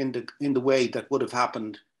in the way that would have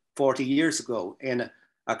happened 40 years ago in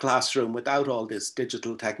a classroom without all this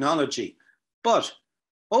digital technology. But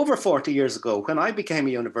over 40 years ago, when I became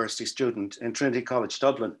a university student in Trinity College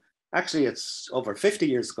Dublin, actually it's over 50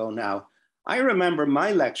 years ago now, I remember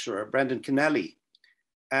my lecturer, Brendan Kennelly,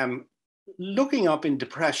 looking up in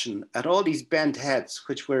depression at all these bent heads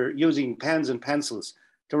which were using pens and pencils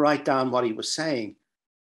to write down what he was saying.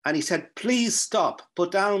 And he said, please stop,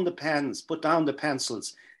 put down the pens, put down the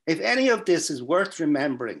pencils. If any of this is worth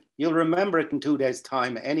remembering, you'll remember it in 2 days'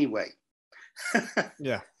 time anyway.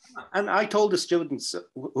 Yeah. And I told the students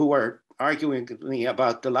who were arguing with me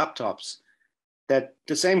about the laptops that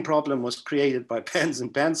the same problem was created by pens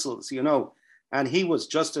and pencils, you know, and he was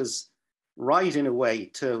just as right in a way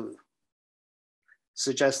to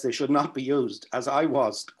suggest they should not be used as I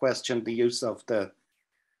was to question the use of the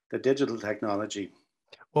digital technology.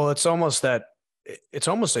 Well, it's almost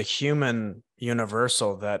a human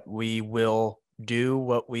universal that we will do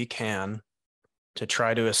what we can to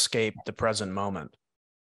try to escape the present moment.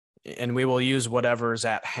 And we will use whatever's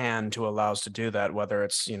at hand to allow us to do that, whether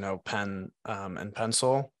it's, you know, pen and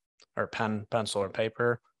pencil, or pen, pencil, or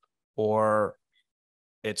paper, or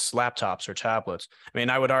it's laptops or tablets. I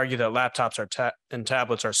mean, I would argue that laptops and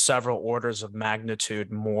tablets are several orders of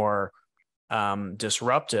magnitude more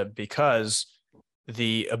disruptive, because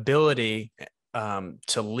the ability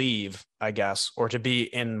to leave, I guess, or to be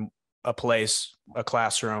in a place, a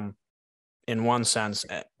classroom, in one sense,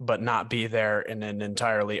 but not be there in an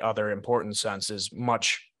entirely other important sense, is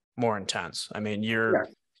much more intense. I mean, you're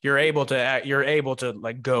able to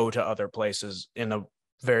like go to other places in a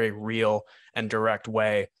very real and direct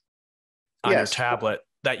way on your tablet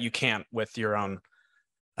that you can't with your own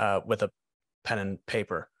with a pen and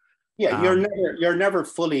paper. Yeah, you're never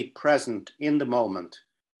fully present in the moment.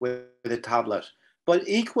 with a tablet. But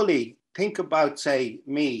equally, think about, say,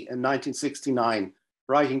 me in 1969,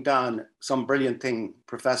 writing down some brilliant thing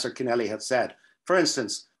Professor Kennelly had said. For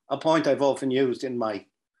instance, a point I've often used in my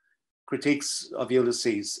critiques of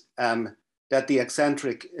Ulysses, that the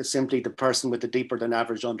eccentric is simply the person with the deeper than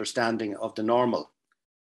average understanding of the normal.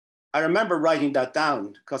 I remember writing that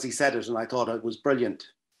down because he said it and I thought it was brilliant.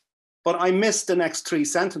 But I missed the next three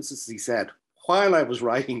sentences he said while I was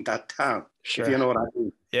writing that down, Sure. if you know what I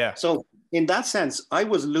mean. Yeah. So in that sense, I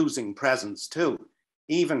was losing presence too,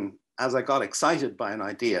 even as I got excited by an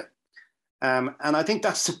idea. And I think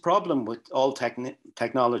that's the problem with all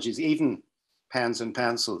technologies, even pens and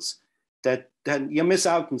pencils, that you miss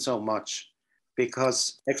out on so much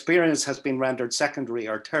because experience has been rendered secondary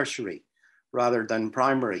or tertiary rather than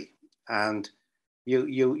primary. And you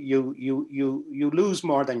lose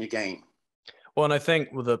more than you gain. Well, and I think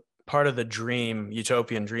the part of the dream,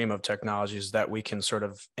 utopian dream of technology is that we can sort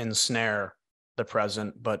of ensnare the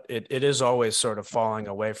present, but it is always sort of falling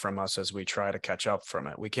away from us as we try to catch up from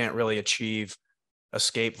it. We can't really achieve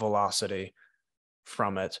escape velocity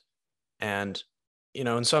from it. And, you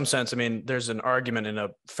know, in some sense, I mean, there's an argument in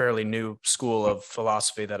a fairly new school of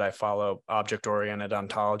philosophy that I follow, object-oriented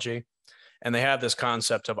ontology, and they have this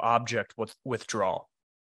concept of object withdrawal.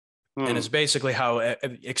 And it's basically how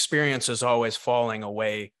experience is always falling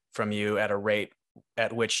away from you at a rate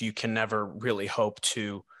at which you can never really hope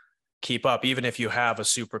to keep up, even if you have a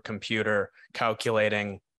supercomputer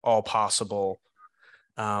calculating all possible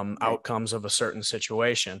outcomes of a certain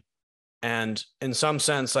situation. And in some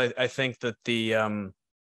sense, I think that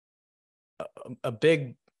a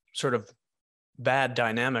big sort of bad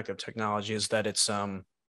dynamic of technology is that it's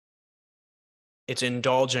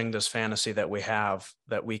indulging this fantasy that we have,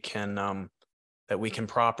 that we can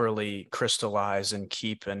properly crystallize and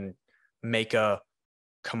keep and make a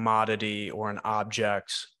commodity or an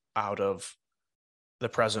object out of the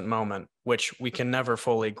present moment, which we can never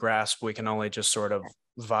fully grasp. We can only just sort of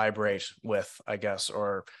vibrate with, I guess,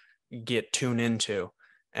 or tune into.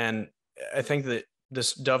 And I think that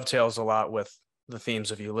this dovetails a lot with the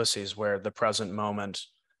themes of Ulysses, where the present moment,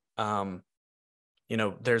 you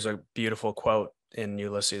know, there's a beautiful quote in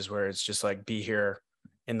Ulysses where it's just like, be here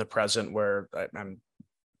in the present, where I'm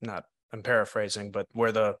paraphrasing, but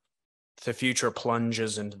where the future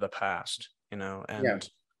plunges into the past, you know. And yeah.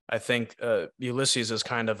 I think Ulysses is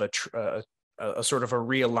kind of a sort of a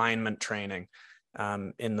realignment training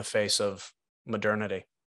in the face of modernity.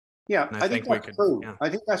 Yeah, I think that's true. Yeah. I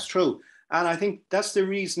think that's true. And I think that's the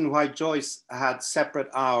reason why Joyce had separate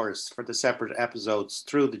hours for the separate episodes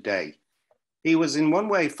through the day. He was in one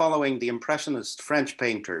way following the Impressionist French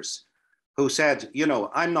painters who said, you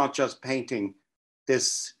know, I'm not just painting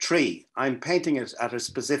this tree, I'm painting it at a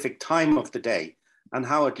specific time of the day and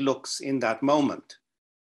how it looks in that moment,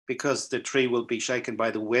 because the tree will be shaken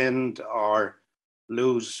by the wind or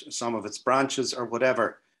lose some of its branches or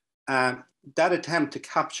whatever. That attempt to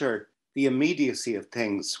capture the immediacy of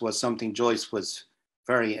things was something Joyce was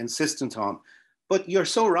very insistent on. But you're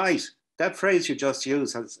so right. That phrase you just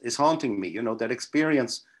used is haunting me, you know, that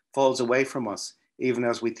experience falls away from us, even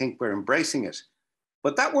as we think we're embracing it.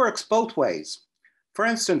 But that works both ways. For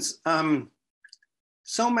instance,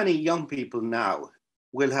 so many young people now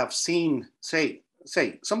will have seen, say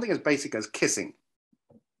something as basic as kissing.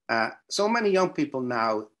 So many young people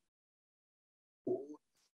now,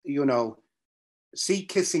 you know, see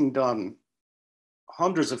kissing done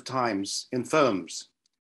hundreds of times in films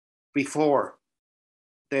before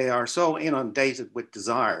they are so inundated with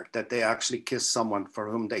desire that they actually kiss someone for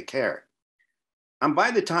whom they care. And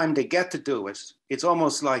by the time they get to do it, it's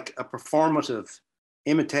almost like a performative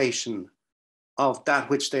imitation of that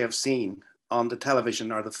which they have seen on the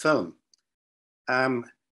television or the film.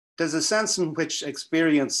 There's a sense in which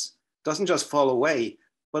experience doesn't just fall away,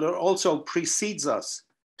 but it also precedes us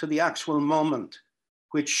to the actual moment,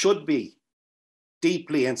 which should be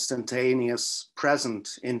deeply instantaneous,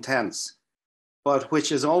 present, intense, but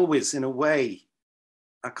which is always, in a way,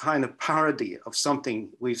 a kind of parody of something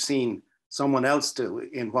we've seen someone else do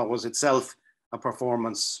in what was itself a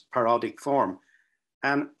performance parodic form.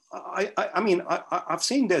 And I mean, I've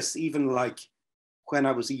seen this even like when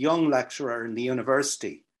I was a young lecturer in the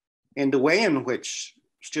university, in the way in which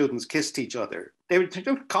students kissed each other. They were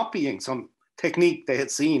copying some technique they had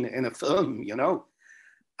seen in a film, you know.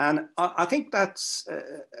 And I think that's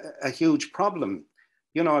a huge problem.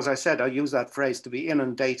 You know, as I said, I use that phrase, to be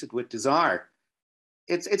inundated with desire.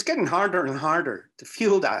 It's getting harder and harder to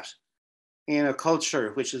fuel that in a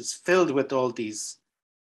culture which is filled with all these,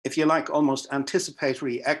 if you like, almost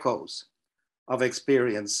anticipatory echoes of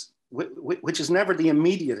experience, which is never the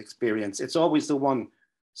immediate experience. It's always the one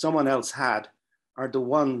someone else had are the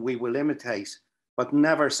one we will imitate, but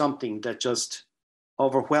never something that just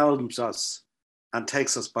overwhelms us and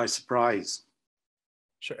takes us by surprise.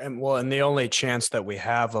 Sure. And the only chance that we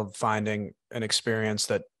have of finding an experience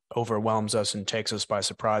that overwhelms us and takes us by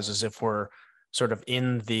surprise is if we're sort of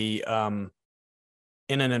in an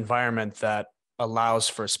environment that allows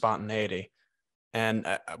for spontaneity. And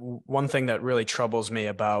one thing that really troubles me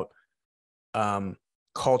about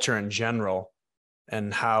culture in general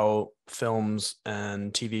and how films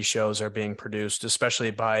and TV shows are being produced,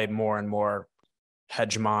 especially by more and more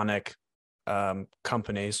hegemonic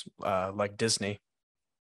companies like Disney,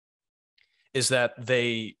 is that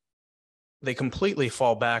they completely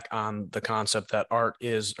fall back on the concept that art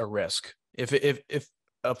is a risk. If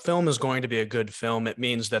a film is going to be a good film, it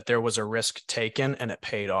means that there was a risk taken and it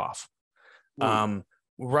paid off.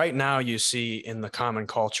 Right now, you see in the common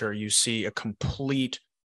culture, you see a complete,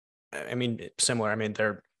 I mean, similar. I mean,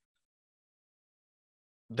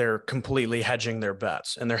 they're completely hedging their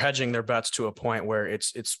bets, and they're hedging their bets to a point where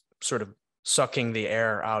it's sort of sucking the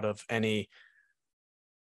air out of any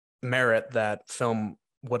merit that film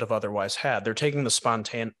would have otherwise had. They're taking the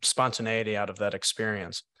spontaneity out of that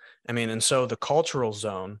experience. I mean, and so the cultural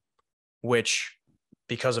zone, which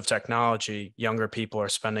because of technology, younger people are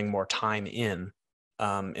spending more time in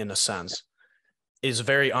a sense, is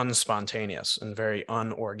very unspontaneous and very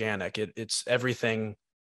unorganic. It's everything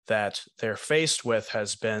that they're faced with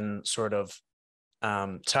has been sort of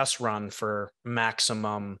test run for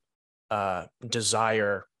maximum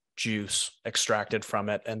desire juice extracted from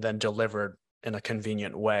it and then delivered in a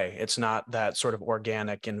convenient way. It's not that sort of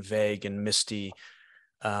organic and vague and misty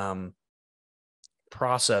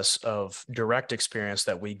process of direct experience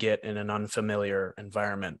that we get in an unfamiliar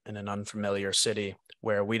environment, in an unfamiliar city,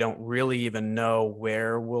 where we don't really even know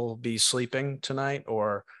where we'll be sleeping tonight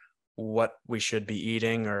or what we should be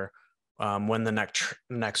eating or when the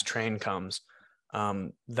next train comes.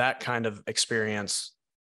 That kind of experience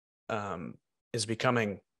is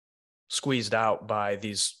becoming squeezed out by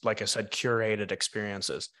these, like I said, curated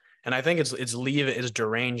experiences. And I think it's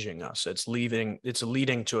deranging us. It's leading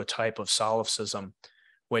to a type of solipsism,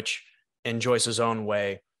 which in Joyce's own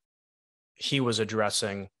way, he was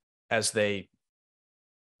addressing as that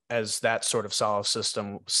sort of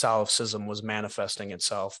solipsism was manifesting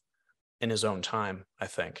itself in his own time, I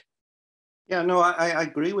think. Yeah, no, I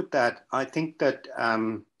agree with that. I think that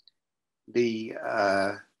the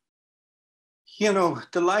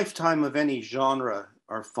the lifetime of any genre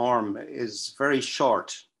or form is very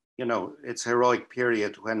short. It's heroic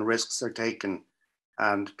period when risks are taken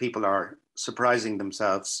and people are surprising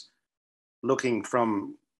themselves, looking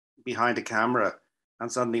from behind a camera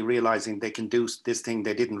and suddenly realizing they can do this thing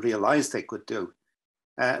they didn't realize they could do.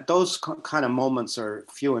 Those kind of moments are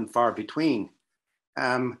few and far between.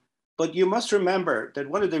 But you must remember that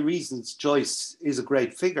one of the reasons Joyce is a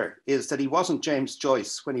great figure is that he wasn't James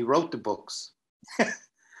Joyce when he wrote the books.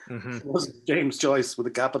 Mm-hmm. It wasn't James Joyce with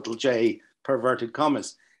a capital J, perverted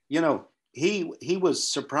commas. He was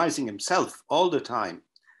surprising himself all the time.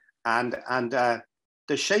 And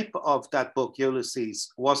the shape of that book,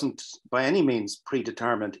 Ulysses, wasn't by any means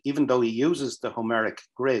predetermined, even though he uses the Homeric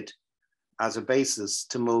grid as a basis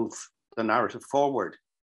to move the narrative forward.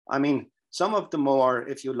 I mean, some of the more,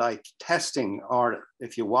 if you like, testing or,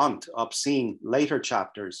 if you want, obscene later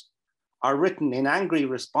chapters are written in angry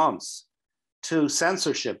response to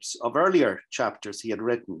censorships of earlier chapters he had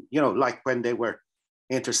written, like when they were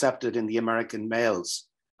intercepted in the American mails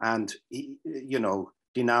and,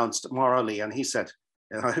 denounced morally. And he said,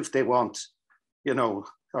 if they want, a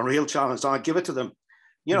real challenge, I'll give it to them.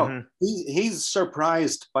 He's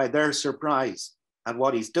surprised by their surprise at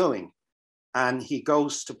what he's doing. And he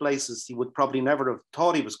goes to places he would probably never have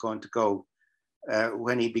thought he was going to go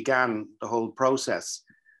when he began the whole process.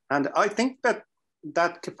 And I think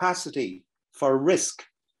that capacity for risk,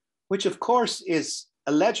 which of course is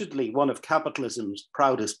allegedly one of capitalism's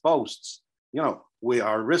proudest boasts, we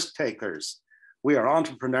are risk takers, we are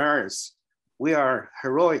entrepreneurs, we are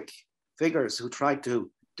heroic figures who try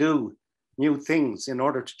to do new things in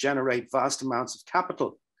order to generate vast amounts of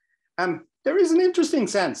capital. There is an interesting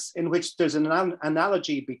sense in which there's an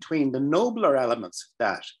analogy between the nobler elements of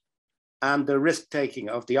that and the risk-taking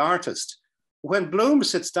of the artist. When Bloom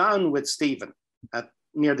sits down with Stephen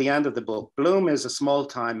near the end of the book, Bloom is a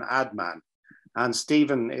small-time ad man and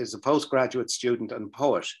Stephen is a postgraduate student and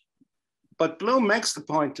poet. But Bloom makes the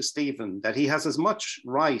point to Stephen that he has as much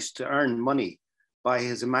right to earn money by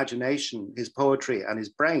his imagination, his poetry, and his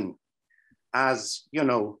brain as,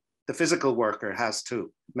 the physical worker has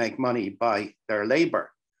to make money by their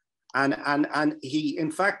labor. And he,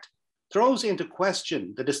 in fact, throws into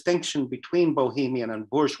question the distinction between bohemian and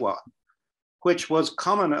bourgeois, which was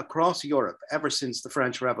common across Europe ever since the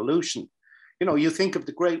French Revolution. You know, you think of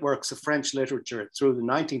the great works of French literature through the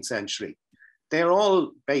 19th century, they're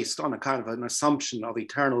all based on a kind of an assumption of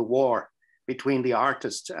eternal war between the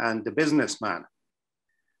artist and the businessman.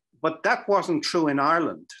 But that wasn't true in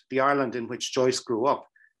Ireland, the Ireland in which Joyce grew up,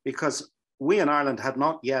 because we in Ireland had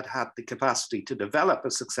not yet had the capacity to develop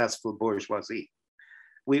a successful bourgeoisie.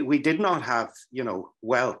 We did not have, you know,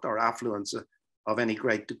 wealth or affluence of any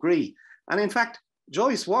great degree. And in fact,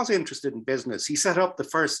 Joyce was interested in business. He set up the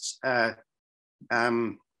first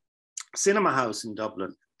cinema house in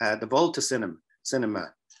Dublin, the Volta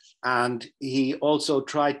Cinema. And he also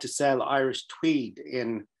tried to sell Irish tweed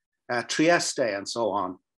in Trieste and so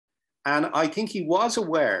on. And I think he was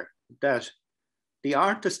aware that the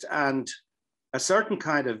artist and a certain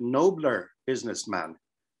kind of nobler businessman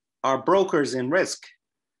are brokers in risk,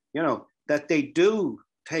 you know, that they do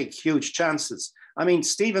take huge chances. I mean,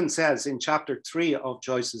 Stephen says in chapter 3 of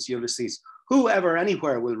Joyce's Ulysses, whoever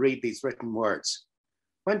anywhere will read these written words.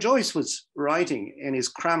 When Joyce was writing in his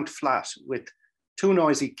cramped flat with 2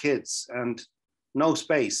 noisy kids and no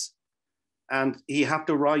space, and he had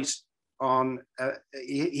to write on,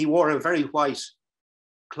 he wore a very white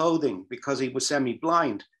clothing because he was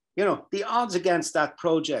semi-blind. You know, the odds against that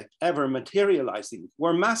project ever materializing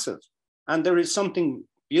were massive. And there is something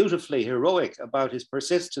beautifully heroic about his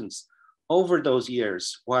persistence over those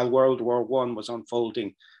years while World War I was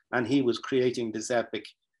unfolding and he was creating this epic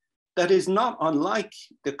that is not unlike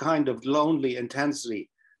the kind of lonely intensity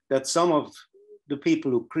that some of the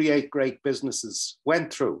people who create great businesses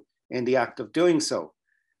went through in the act of doing so.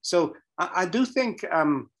 So I do think,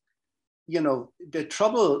 you know, the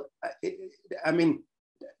trouble, I mean,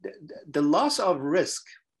 the loss of risk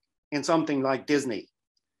in something like Disney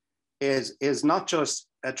is not just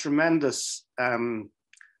a tremendous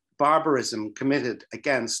barbarism committed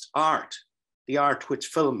against art, the art which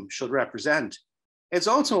film should represent. It's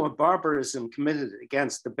also a barbarism committed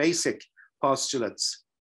against the basic postulates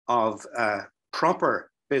of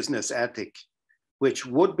proper business ethic, which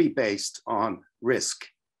would be based on risk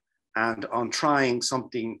and on trying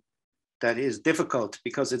something that is difficult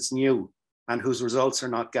because it's new and whose results are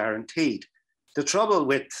not guaranteed. The trouble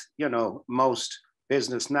with, you know, most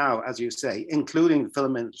business now, as you say, including the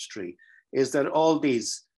film industry, is that all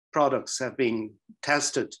these products have been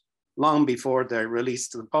tested long before they're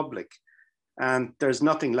released to the public, and there's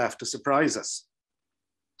nothing left to surprise us.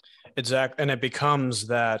 Exactly, and it becomes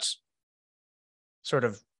that sort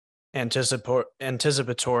of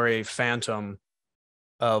anticipatory phantom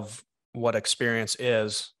of what experience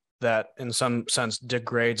is that in some sense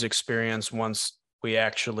degrades experience once we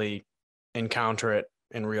actually encounter it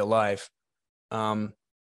in real life.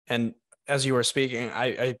 And as you were speaking,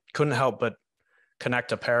 I couldn't help but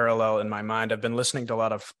connect a parallel in my mind. I've been listening to a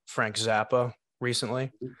lot of Frank Zappa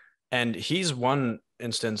recently, and he's one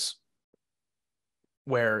instance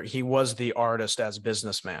where he was the artist as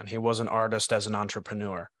businessman. He was an artist as an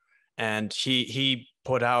entrepreneur. And he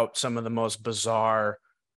put out some of the most bizarre,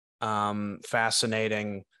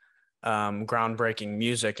 fascinating, groundbreaking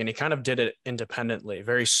music. And he kind of did it independently,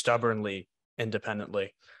 very stubbornly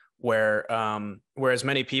independently, whereas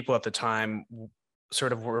many people at the time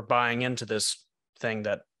sort of were buying into this thing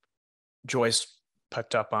that Joyce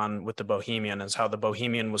picked up on with the Bohemian, is how the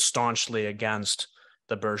Bohemian was staunchly against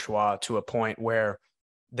the bourgeois to a point where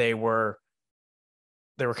they were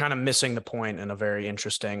kind of missing the point in a very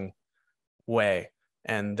interesting way,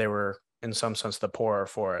 and they were in some sense the poorer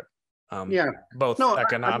for it, both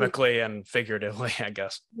economically and figuratively, I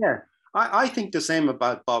guess. Yeah, I think the same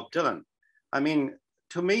about Bob Dylan. I mean,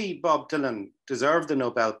 to me, Bob Dylan deserved the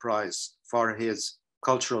Nobel Prize for his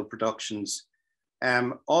cultural productions.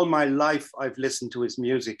 All my life, I've listened to his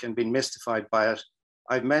music and been mystified by it.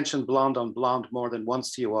 I've mentioned Blonde on Blonde more than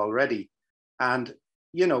once to you already. And,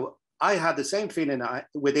 you know, I had the same feeling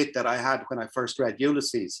with it that I had when I first read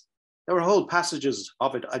Ulysses. There were whole passages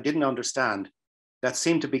of it I didn't understand that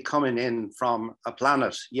seemed to be coming in from a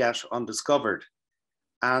planet yet undiscovered.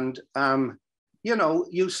 And, you know,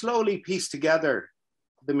 you slowly piece together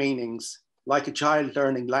the meanings like a child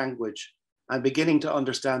learning language and beginning to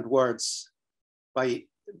understand words. By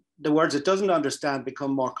the words it doesn't understand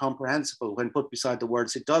become more comprehensible when put beside the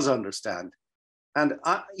words it does understand. And,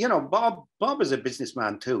 you know, Bob is a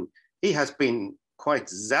businessman too. He has been quite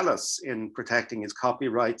zealous in protecting his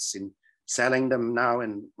copyrights, in selling them now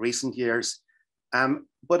in recent years.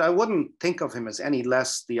 But I wouldn't think of him as any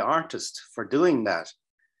less the artist for doing that.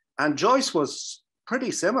 And Joyce was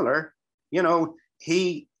pretty similar. You know,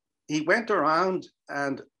 he went around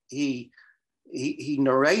and he he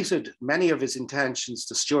narrated many of his intentions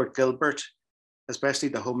to Stuart Gilbert, especially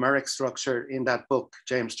the Homeric structure in that book,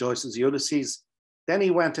 James Joyce's Ulysses. Then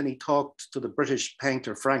he went and he talked to the British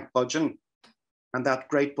painter Frank Budgeon, and that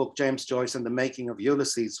great book, James Joyce and the Making of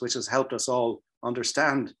Ulysses, which has helped us all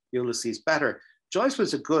understand Ulysses better. Joyce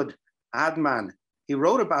was a good ad man. He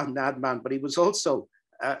wrote about an ad man, but he was also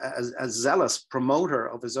a zealous promoter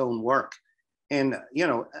of his own work in, you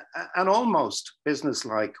know, an almost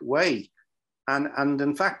business-like way. And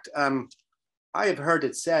in fact, I have heard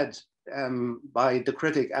it said by the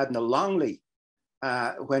critic Adna Longley,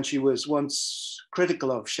 when she was once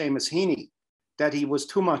critical of Seamus Heaney, that he was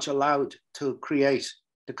too much allowed to create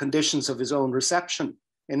the conditions of his own reception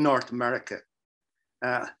in North America.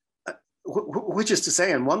 Which is to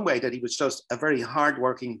say, in one way, that he was just a very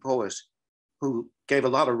hardworking poet who gave a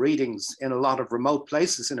lot of readings in a lot of remote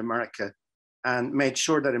places in America and made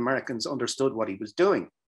sure that Americans understood what he was doing.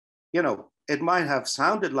 You know, it might have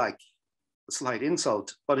sounded like a slight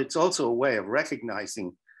insult, but it's also a way of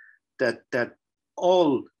recognizing that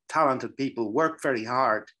all talented people work very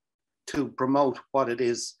hard to promote what it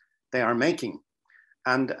is they are making.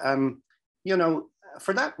 And, you know,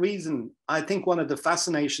 for that reason, I think one of the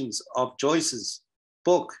fascinations of Joyce's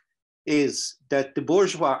book is that the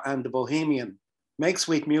bourgeois and the bohemian make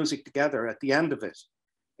sweet music together at the end of it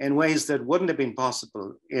in ways that wouldn't have been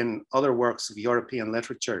possible in other works of European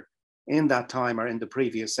literature in that time or in the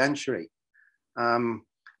previous century. And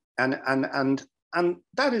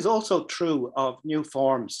that is also true of new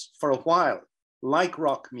forms for a while, like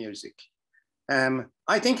rock music.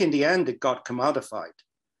 I think in the end, it got commodified.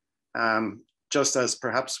 Just as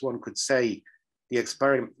perhaps one could say the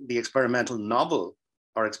experimental novel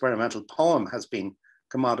or experimental poem has been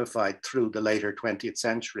commodified through the later 20th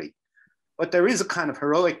century. But there is a kind of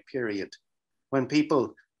heroic period when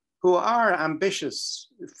people who are ambitious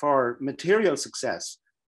for material success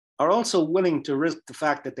are also willing to risk the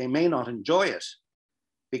fact that they may not enjoy it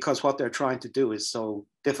because what they're trying to do is so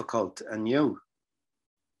difficult and new.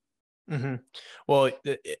 Mm-hmm. Well,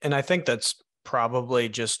 and I think that's probably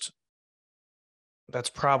just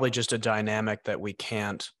a dynamic that we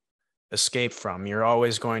can't escape from. You're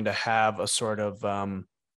always going to have a sort of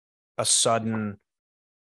a sudden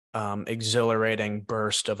exhilarating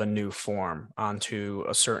burst of a new form onto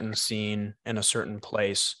a certain scene in a certain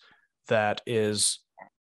place that is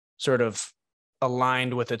sort of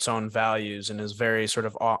aligned with its own values and is very sort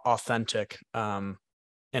of authentic in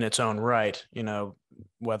its own right, you know,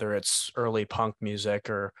 whether it's early punk music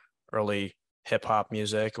or early hip hop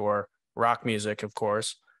music or rock music, of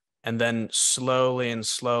course. And then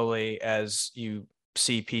slowly, as you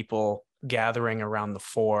see people gathering around the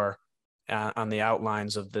fore on the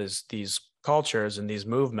outlines of these cultures and these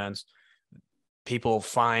movements, people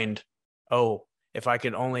find, oh, if I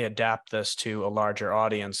could only adapt this to a larger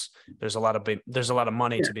audience, there's a lot of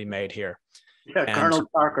money to be made here. Yeah, Colonel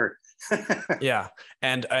Parker. Yeah.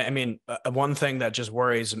 And I mean, one thing that just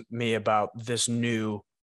worries me about this new,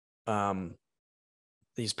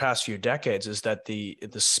 these past few decades is that the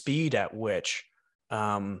speed at which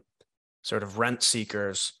sort of rent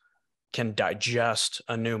seekers can digest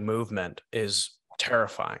a new movement is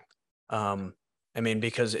terrifying. I mean,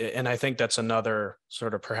 and I think that's another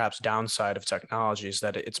sort of perhaps downside of technology is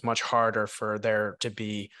that it's much harder for there to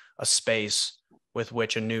be a space with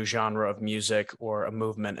which a new genre of music or a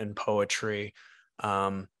movement in poetry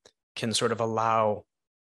can sort of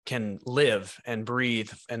can live and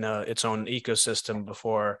breathe in its own ecosystem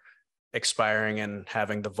before expiring and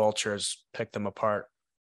having the vultures pick them apart.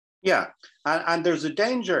 Yeah, and there's a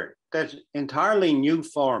danger that entirely new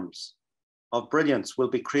forms of brilliance will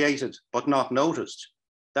be created but not noticed.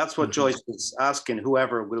 That's what Joyce is asking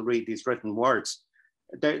whoever will read these written words.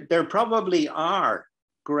 There probably are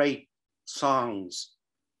great songs,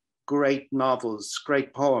 great novels,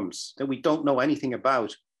 great poems that we don't know anything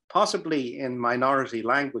about, possibly in minority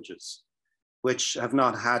languages, which have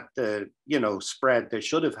not had the, you know, spread they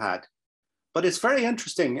should have had. But it's very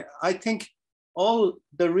interesting. I think all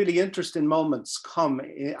the really interesting moments come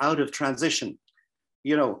out of transition.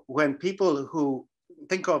 You know, when people who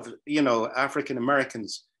think of, you know, African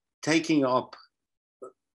Americans taking up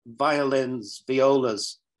violins,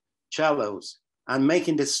 violas, cellos, and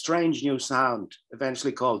making this strange new sound,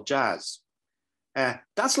 eventually called jazz.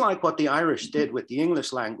 That's like what the Irish did with the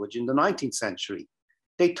English language in the 19th century.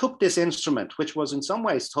 They took this instrument, which was in some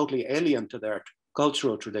ways totally alien to their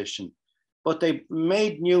cultural tradition, but they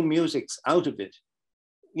made new musics out of it,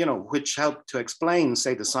 you know, which helped to explain,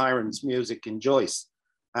 say, the Sirens' music in Joyce,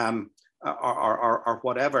 or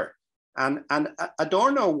whatever. And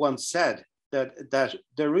Adorno once said that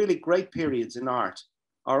the really great periods in art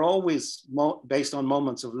are always based on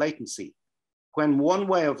moments of latency, when one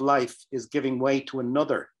way of life is giving way to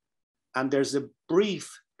another, and there's a brief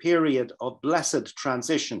period of blessed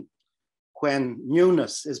transition when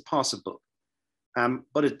newness is possible.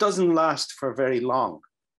 But it doesn't last for very long.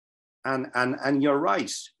 And you're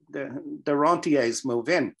right, the rentiers move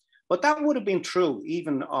in. But that would have been true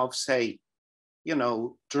even of, say,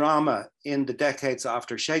 drama in the decades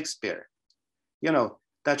after Shakespeare.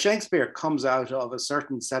 That Shakespeare comes out of a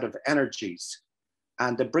certain set of energies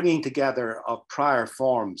and the bringing together of prior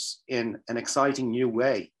forms in an exciting new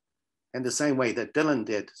way, in the same way that Dylan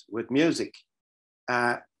did with music.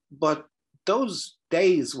 But those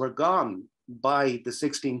days were gone by the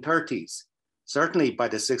 1630s, certainly by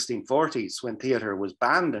the 1640s, when theatre was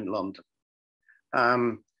banned in London.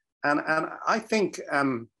 And I think,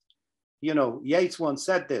 Yeats once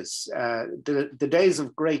said this, the days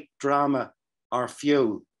of great drama are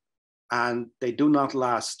few, and they do not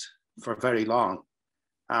last for very long.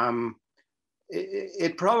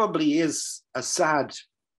 It probably is a sad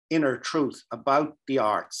inner truth about the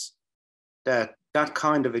arts that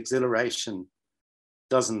kind of exhilaration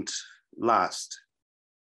doesn't last.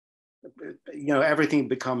 Everything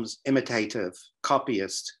becomes imitative,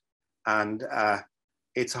 copyist, and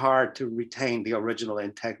it's hard to retain the original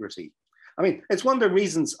integrity. I mean, it's one of the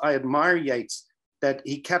reasons I admire Yeats, that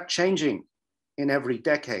he kept changing in every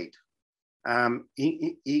decade.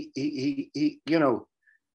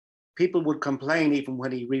 People would complain even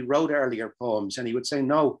when he rewrote earlier poems, and he would say,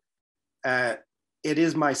 no, it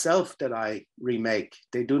is myself that I remake.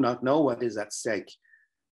 They do not know what is at stake.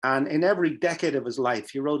 And in every decade of his life,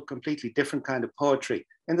 he wrote a completely different kind of poetry,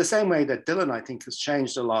 in the same way that Dylan, I think, has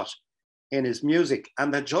changed a lot in his music,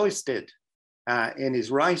 and that Joyce did in his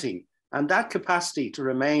writing. And that capacity to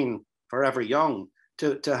remain forever young,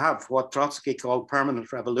 to have what Trotsky called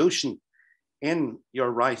permanent revolution in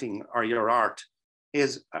your writing or your art,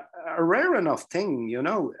 is a rare enough thing,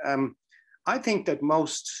 I think that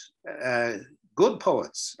most good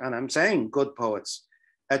poets, and I'm saying good poets,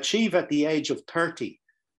 achieve at the age of 30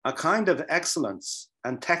 a kind of excellence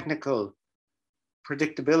and technical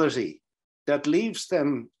predictability that leaves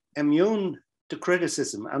them immune to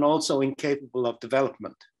criticism and also incapable of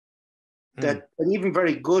development. That even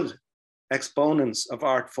very good exponents of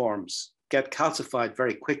art forms get calcified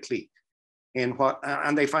very quickly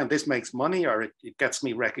and they find this makes money, or it gets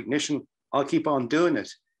me recognition, I'll keep on doing it.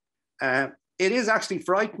 It is actually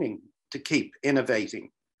frightening to keep innovating,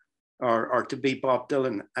 or to be Bob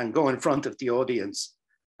Dylan and go in front of the audience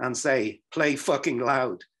and say, play fucking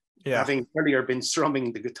loud, having earlier been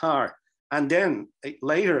strumming the guitar, and then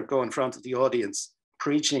later go in front of the audience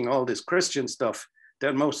preaching all this Christian stuff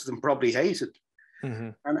that most of them probably hated. Mm-hmm.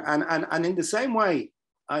 And in the same way,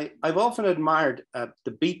 I've often admired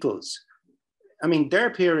the Beatles. I mean, their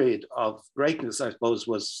period of greatness, I suppose,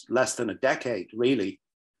 was less than a decade, really,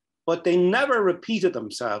 but they never repeated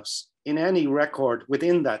themselves in any record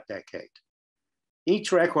within that decade.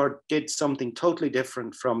 Each record did something totally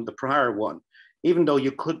different from the prior one, even though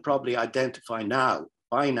you could probably identify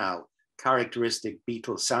by now, characteristic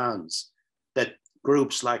Beatles sounds that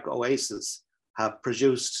groups like Oasis have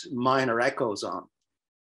produced minor echoes on.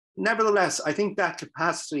 Nevertheless, I think that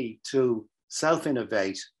capacity to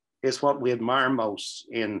self-innovate is what we admire most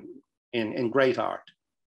in great art.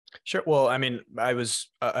 Sure. Well, I mean,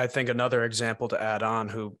 I think another example to add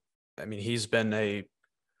on, he's been a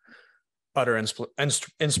utter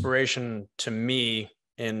inspiration to me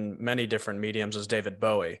in many different mediums, is David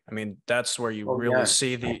Bowie. I mean, that's where you really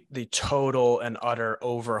see the total and utter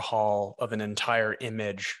overhaul of an entire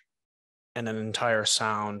image and an entire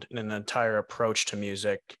sound and an entire approach to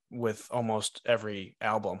music with almost every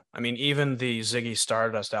album. I mean, even the Ziggy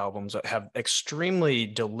Stardust albums have extremely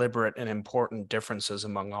deliberate and important differences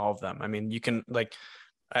among all of them. I mean, you can, like,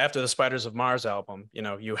 after the Spiders of Mars album,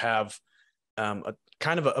 you have a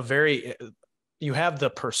kind of you have the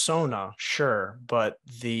persona, sure, but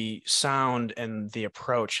the sound and the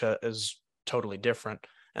approach is totally different.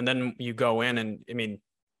 And then you go in and, I mean,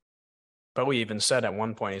 Bowie even said at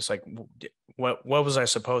one point, he's like, what was I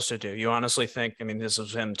supposed to do? You honestly think, I mean, this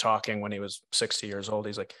was him talking when he was 60 years old.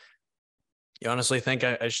 He's like, you honestly think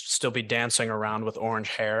I should still be dancing around with orange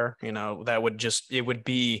hair? It would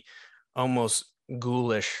be almost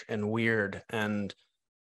ghoulish and weird, and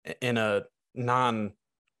in a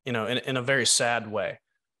in a very sad way.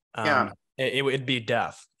 It would be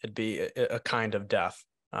death. It'd be a kind of death,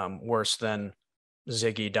 worse than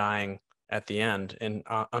Ziggy dying at the end and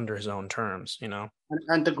under his own terms,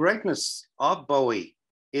 And the greatness of Bowie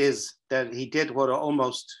is that he did what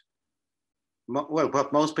almost well,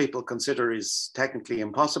 what most people consider is technically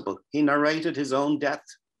impossible. He narrated his own death,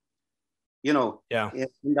 you know, Yeah.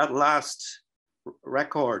 in that last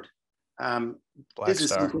record. Black This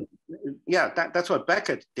is, Star. yeah, that's what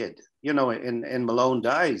Beckett did, you know, in Malone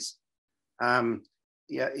Dies.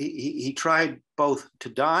 Yeah, he tried both to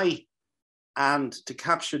die and to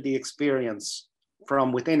capture the experience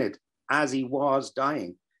from within it as he was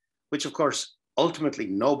dying, which of course, ultimately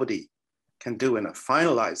nobody can do in a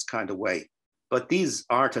finalized kind of way. But these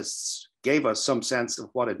artists gave us some sense of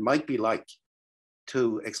what it might be like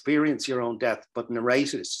to experience your own death, but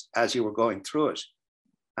narrate it as you were going through it.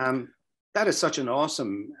 That is such an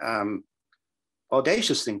awesome,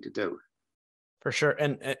 audacious thing to do. For sure.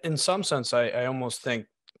 And in some sense, I almost think,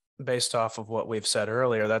 based off of what we've said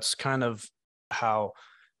earlier, that's kind of how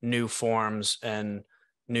new forms and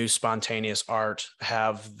new spontaneous art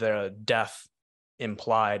have the death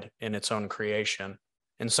implied in its own creation.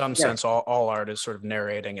 In some Yes. sense, all art is sort of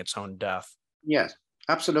narrating its own death. Yes,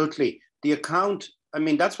 absolutely. The account, I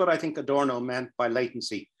mean, that's what I think Adorno meant by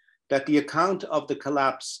latency, that the account of the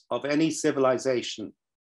collapse of any civilization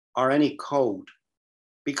or any code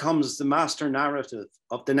becomes the master narrative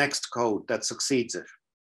of the next code that succeeds it.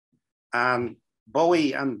 And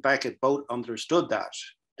Bowie and Beckett both understood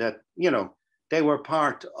that, you know, they were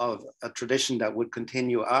part of a tradition that would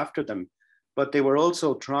continue after them, but they were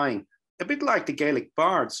also trying, a bit like the Gaelic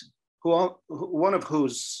bards, one of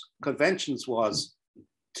whose conventions was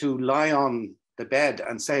to lie on the bed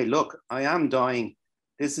and say, look, I am dying.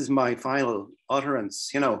 This is my final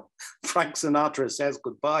utterance. You know, Frank Sinatra says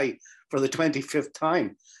goodbye for the 25th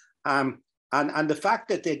time. And the fact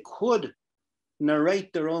that they could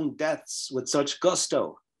narrate their own deaths with such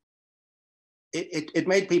gusto, it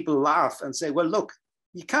made people laugh and say, well, look,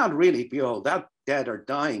 you can't really be all that dead or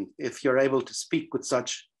dying if you're able to speak with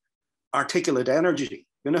such articulate energy,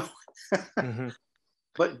 you know. Mm-hmm.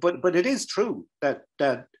 But it is true that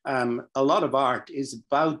a lot of art is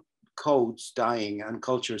about codes dying and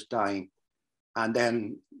cultures dying, and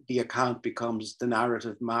then the account becomes the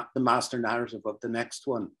narrative, the master narrative of the next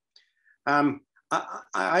one.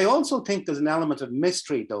 I also think there's an element of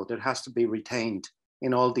mystery, though, that has to be retained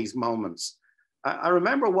in all these moments. I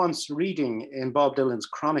remember once reading in Bob Dylan's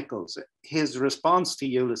Chronicles his response to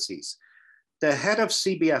Ulysses. The head of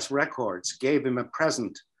CBS Records gave him a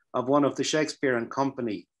present of one of the Shakespeare and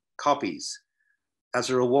Company copies as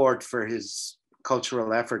a reward for his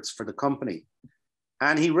cultural efforts for the company.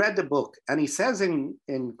 And he read the book, and he says in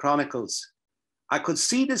Chronicles, I could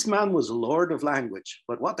see this man was a lord of language,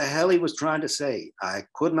 but what the hell he was trying to say, I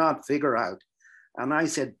could not figure out. And I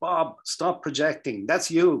said, Bob, stop projecting. That's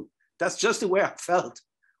you. That's just the way I felt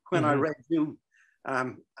when I read you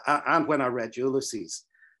and when I read Ulysses.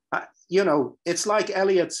 You know, it's like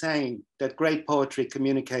Eliot saying that great poetry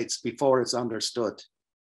communicates before it's understood.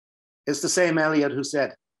 It's the same Eliot who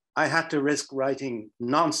said, I had to risk writing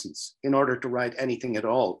nonsense in order to write anything at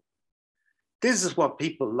all. This is what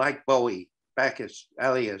people like Bowie, Beckett,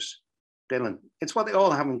 Eliot, Dylan, it's what they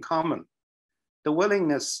all have in common. The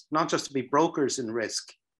willingness not just to be brokers in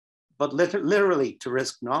risk, but literally to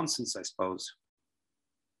risk nonsense, I suppose.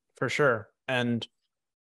 For sure. And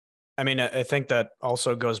I mean, I think that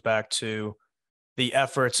also goes back to the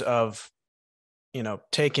efforts of, you know,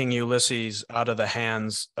 taking Ulysses out of the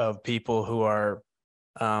hands of people who are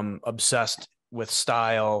obsessed with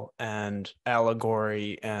style and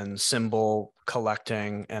allegory and symbol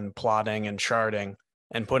collecting and plotting and charting,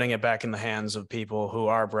 and putting it back in the hands of people who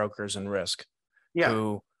are brokers in risk,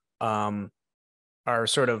 who are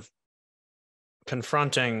sort of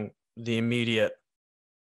confronting the immediate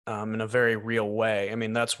in a very real way. I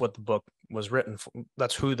mean, that's what the book was written for.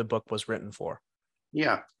 That's who the book was written for.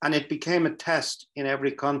 Yeah, and it became a test in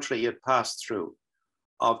every country it passed through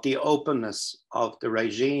of the openness of the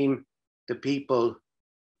regime, the people,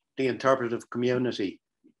 the interpretive community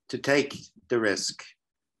to take the risk.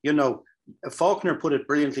 You know, Faulkner put it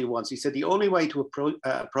brilliantly once. He said, the only way to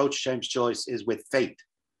approach James Joyce is with faith,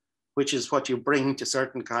 which is what you bring to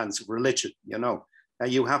certain kinds of religion, you know.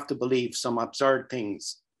 You have to believe some absurd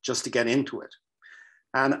things just to get into it.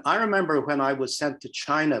 And I remember when I was sent to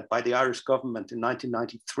China by the Irish government in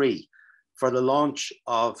 1993 for the launch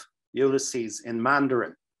of Ulysses in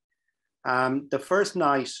Mandarin. The first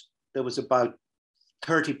night, there was about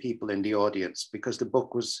 30 people in the audience because the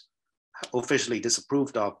book was officially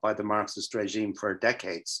disapproved of by the Marxist regime for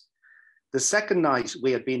decades. The second night,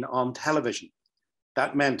 we had been on television.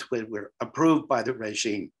 That meant we were approved by the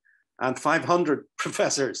regime. And 500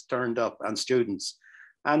 professors turned up and students.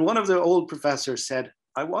 And one of the old professors said,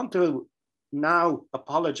 I want to now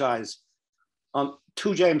apologize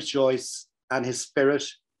to James Joyce and his spirit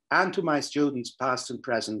and to my students, past and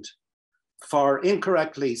present, for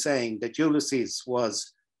incorrectly saying that Ulysses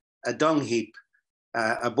was a dung heap,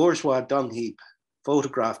 a bourgeois dung heap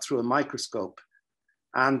photographed through a microscope.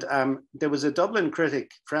 And there was a Dublin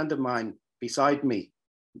critic, friend of mine, beside me,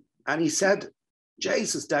 and he said,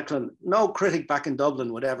 Jesus, Declan, no critic back in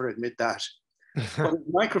Dublin would ever admit that. But his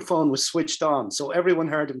microphone was switched on, so everyone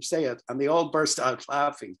heard him say it, and they all burst out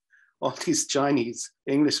laughing, all these Chinese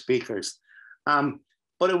English speakers.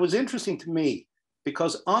 But it was interesting to me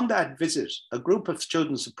because on that visit, a group of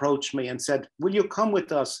students approached me and said, will you come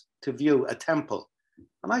with us to view a temple?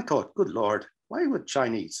 And I thought, good Lord, why would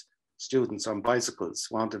Chinese students on bicycles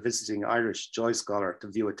want a visiting Irish Joyce scholar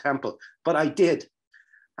to view a temple? But I did.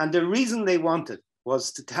 And the reason they wanted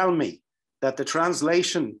was to tell me that the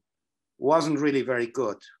translation wasn't really very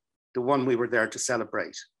good, the one we were there to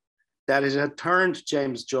celebrate, that it had turned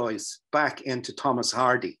James Joyce back into Thomas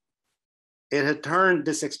Hardy. It had turned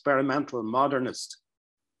this experimental modernist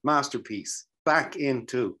masterpiece back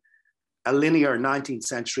into a linear 19th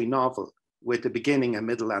century novel with a beginning, a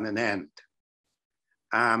middle, and an end.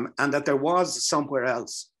 And that there was somewhere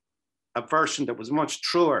else a version that was much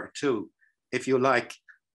truer to, if you like,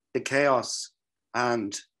 the chaos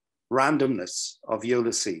and randomness of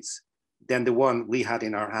Ulysses than the one we had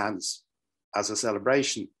in our hands as a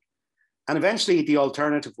celebration. And eventually the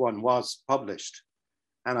alternative one was published,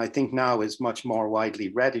 and I think now is much more widely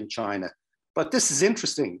read in China. But this is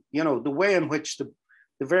interesting, you know, the way in which the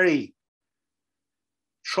very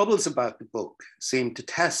troubles about the book seemed to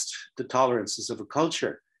test the tolerances of a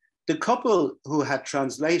culture. The couple who had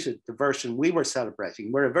translated the version we were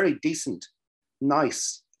celebrating were a very decent,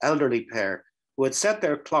 nice, elderly pair who had set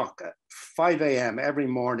their clock at 5 a.m. every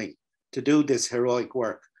morning to do this heroic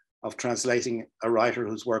work of translating a writer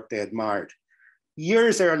whose work they admired.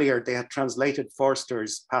 Years earlier, they had translated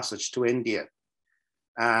Forster's Passage to India,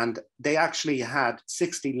 and they actually had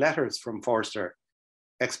 60 letters from Forster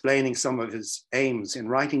explaining some of his aims in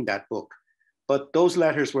writing that book. But those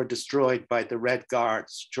letters were destroyed by the Red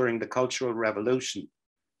Guards during the Cultural Revolution.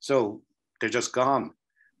 So they're just gone.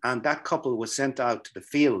 And that couple was sent out to the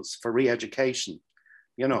fields for re-education,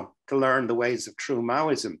 you know, to learn the ways of true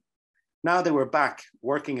Maoism. Now they were back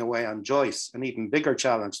working away on Joyce, an even bigger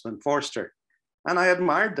challenge than Forster. And I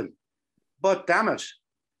admired them. But damn it,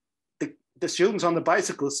 the students on the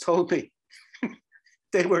bicycles told me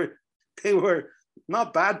they were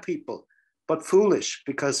not bad people, but foolish,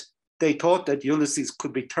 because they thought that Ulysses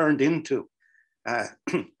could be turned into a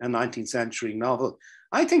 19th century novel.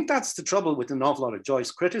 I think that's the trouble with an awful lot of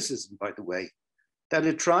Joyce criticism, by the way, that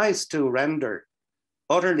it tries to render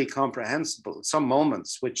utterly comprehensible some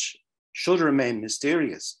moments which should remain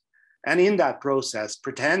mysterious. And in that process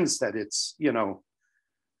pretends that it's, you know,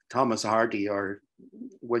 Thomas Hardy or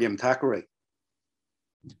William Thackeray.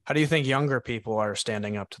 How do you think younger people are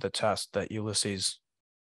standing up to the test that Ulysses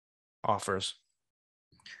offers?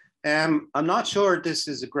 I'm not sure this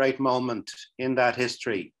is a great moment in that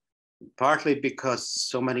history, partly because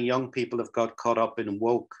so many young people have got caught up in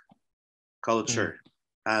woke culture.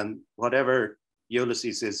 And whatever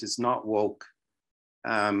Ulysses is not woke.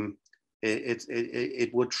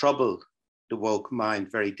 It would trouble the woke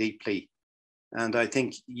mind very deeply. And I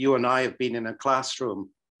think you and I have been in a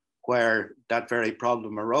classroom where that very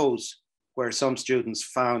problem arose, where some students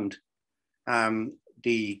found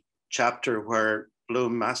the chapter where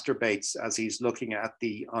Bloom masturbates as he's looking at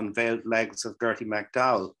the unveiled legs of Gertie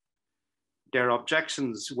MacDowell. Their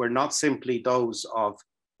objections were not simply those of,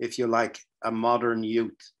 if you like, a modern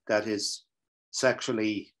youth that is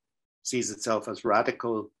sexually sees itself as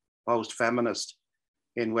radical, post-feminist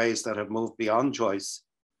in ways that have moved beyond Joyce,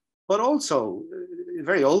 but also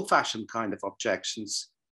very old-fashioned kind of objections.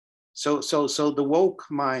 So the woke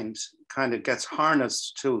mind kind of gets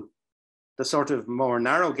harnessed to the sort of more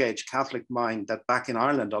narrow gauge Catholic mind that back in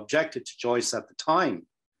Ireland objected to Joyce at the time.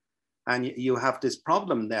 And you have this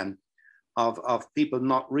problem then of people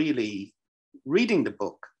not really reading the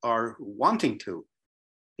book or wanting to,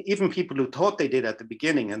 even people who thought they did at the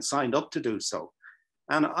beginning and signed up to do so.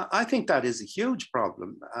 And I think that is a huge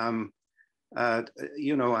problem.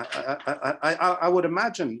 You know, I would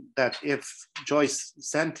imagine that if Joyce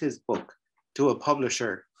sent his book to a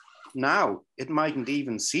publisher now, it mightn't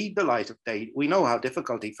even see the light of day. We know how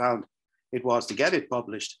difficult he found it was to get it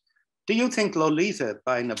published. Do you think Lolita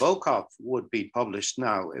by Nabokov would be published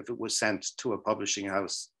now if it was sent to a publishing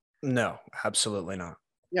house? No, absolutely not.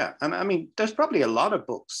 Yeah, and I mean, there's probably a lot of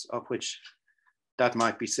books of which that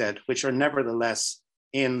might be said, which are nevertheless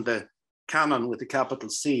in the canon with a capital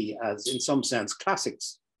C as, in some sense,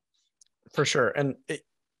 classics. For sure. And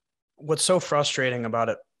what's so frustrating about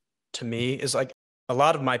it to me is like a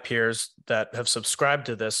lot of my peers that have subscribed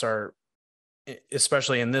to this are,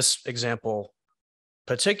 especially in this example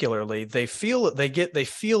particularly, they feel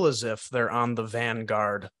as if they're on the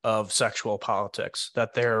vanguard of sexual politics,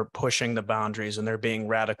 that they're pushing the boundaries and they're being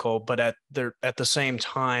radical, but at the same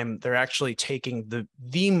time they're actually taking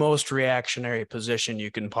the most reactionary position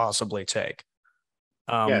you can possibly take.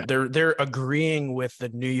 Yeah, They're agreeing with the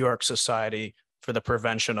New York Society for the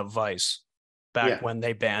Prevention of Vice back yeah, when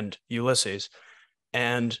they banned Ulysses.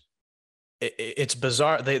 And it's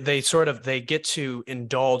bizarre. They get to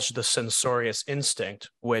indulge the censorious instinct,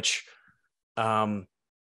 which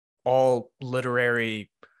all literary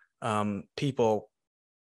people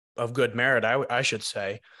of good merit, I should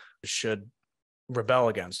say, should rebel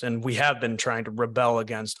against. And we have been trying to rebel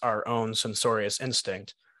against our own censorious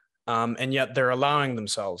instinct. And yet they're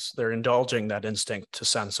indulging that instinct to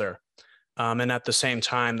censor. And at the same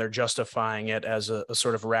time, they're justifying it as a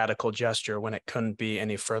sort of radical gesture when it couldn't be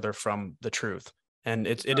any further from the truth. And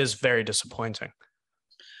it is very disappointing.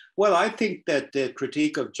 well, I think that the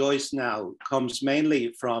critique of Joyce now comes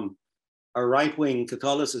mainly from a right-wing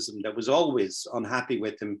Catholicism that was always unhappy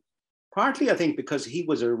with him, partly, I think, because he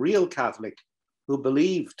was a real Catholic who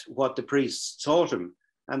believed what the priests taught him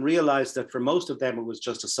and realized that for most of them it was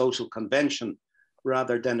just a social convention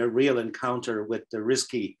rather than a real encounter with the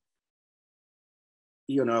risky,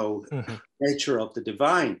 Mm-hmm. nature of the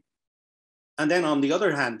divine. And then on the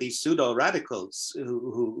other hand, these pseudo radicals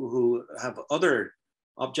who have other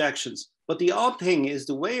objections. But the odd thing is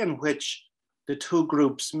the way in which the two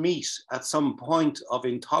groups meet at some point of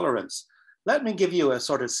intolerance. Let me give you a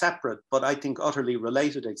sort of separate, but I think utterly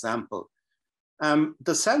related example.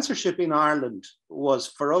 The censorship in Ireland was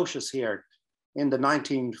ferocious here in the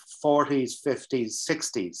 1940s, 50s,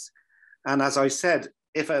 60s. And as I said,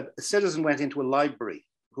 if a citizen went into a library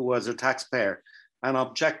who was a taxpayer and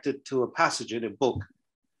objected to a passage in a book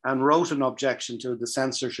and wrote an objection to the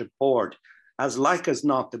censorship board, as like as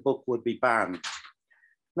not, the book would be banned.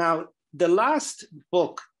 Now, the last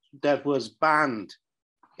book that was banned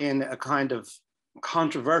in a kind of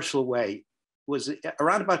controversial way was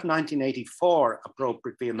around about 1984,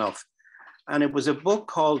 appropriately enough. And it was a book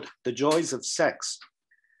called The Joys of Sex.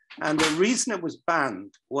 And the reason it was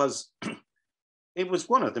banned was it was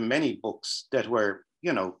one of the many books that were,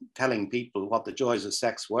 telling people what the joys of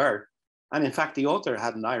sex were. And in fact, the author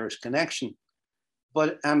had an Irish connection.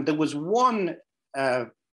 But there was one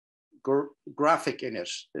graphic in it.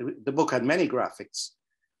 The book had many graphics,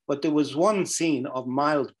 but there was one scene of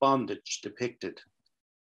mild bondage depicted.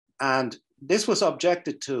 And this was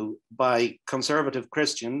objected to by conservative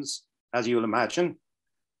Christians, as you'll imagine,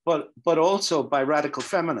 but also by radical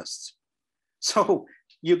feminists. So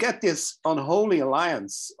you get this unholy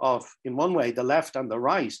alliance of, in one way, the left and the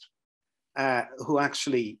right, who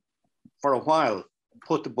actually, for a while,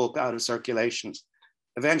 put the book out of circulation.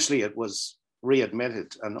 Eventually, it was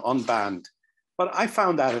readmitted and unbanned. But I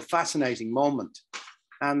found that a fascinating moment.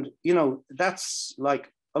 And, that's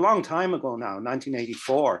like a long time ago now,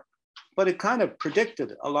 1984. But it kind of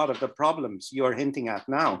predicted a lot of the problems you're hinting at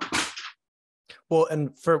now. Well,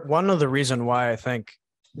 and for one of the reason why I think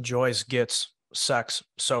Joyce gets sex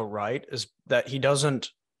so right is that he doesn't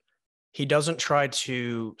try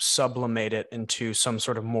to sublimate it into some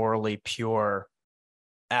sort of morally pure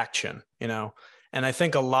action, And I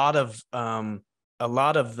think a lot of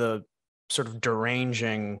the sort of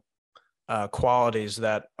deranging qualities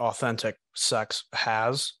that authentic sex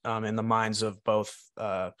has in the minds of both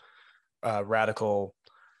radical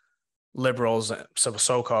liberals,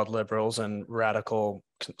 so-called liberals, and radical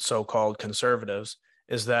so-called conservatives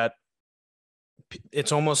is that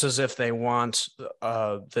it's almost as if they want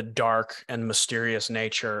the dark and mysterious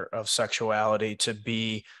nature of sexuality to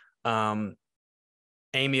be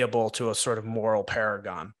amiable to a sort of moral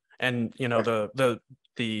paragon. And,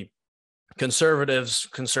 the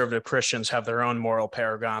conservative Christians have their own moral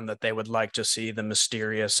paragon that they would like to see the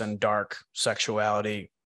mysterious and dark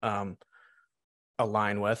sexuality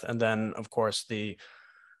align with. And then, of course, the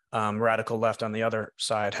radical left on the other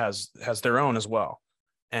side has their own as well.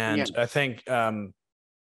 And I think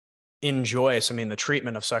in Joyce, the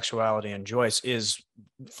treatment of sexuality in Joyce is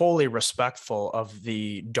fully respectful of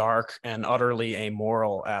the dark and utterly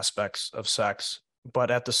amoral aspects of sex.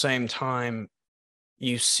 But at the same time,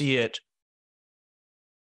 you see it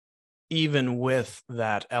even with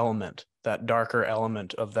that element, that darker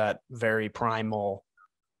element of that very primal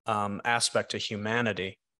aspect to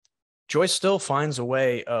humanity. Joyce still finds a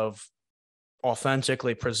way of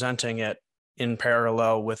authentically presenting it in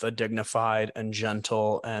parallel with a dignified and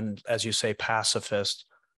gentle and, as you say, pacifist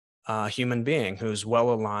human being who's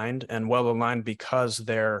well aligned because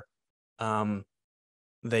they're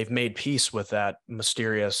they've made peace with that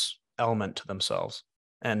mysterious element to themselves.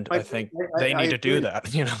 And I, I think they I need to do agree.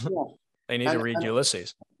 that. Yeah. They need to And, read and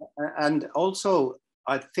Ulysses. and also,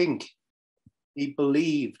 I think he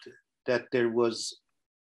believed that there was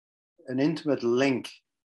an intimate link,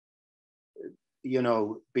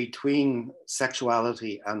 between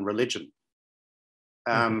sexuality and religion.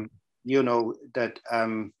 Mm-hmm. That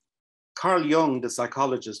Carl Jung, the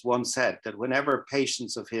psychologist, once said that whenever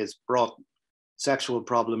patients of his brought sexual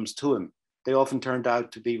problems to him, they often turned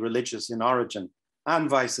out to be religious in origin, and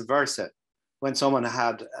vice versa. When someone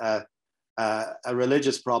had a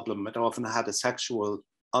religious problem, it often had a sexual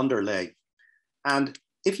underlay. And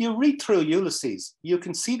if you read through Ulysses, you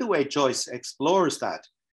can see the way Joyce explores that.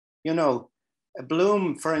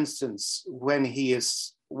 Bloom, for instance, when he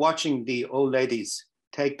is watching the old ladies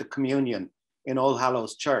take the communion in All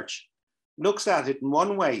Hallows Church, looks at it in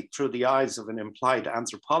one way through the eyes of an implied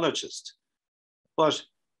anthropologist. But,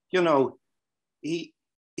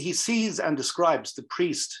 he sees and describes the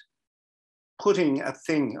priest putting a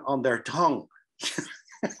thing on their tongue.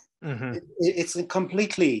 Mm-hmm. It's a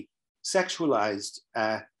completely sexualized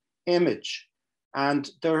image. And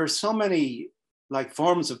there are so many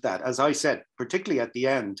forms of that, as I said, particularly at the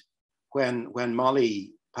end, when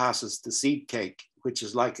Molly passes the seed cake, which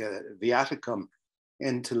is like a viaticum,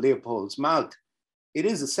 into Leopold's mouth. It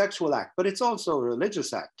is a sexual act, but it's also a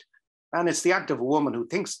religious act. And it's the act of a woman who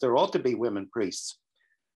thinks there ought to be women priests.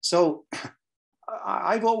 So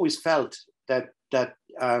I've always felt that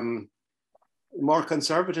more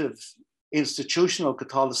conservative institutional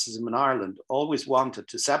Catholicism in Ireland always wanted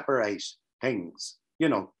to separate things,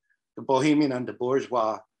 the bohemian and the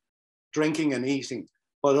bourgeois, drinking and eating,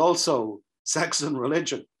 but also sex and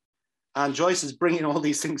religion. And Joyce is bringing all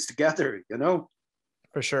these things together,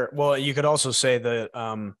 For sure. Well, you could also say that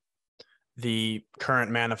the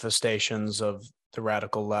current manifestations of the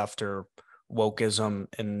radical left, or wokeism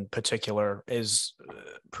in particular, is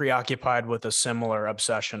preoccupied with a similar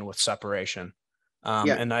obsession with separation.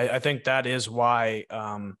 Yeah. And I think that is why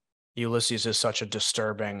Ulysses is such a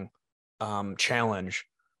disturbing challenge,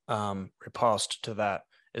 riposte to that,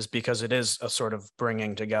 is because it is a sort of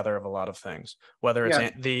bringing together of a lot of things, whether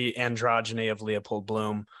it's the androgyny of Leopold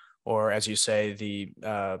Bloom, or, as you say,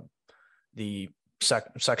 the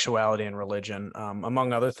sexuality and religion,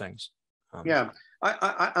 among other things. And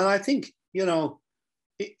I think,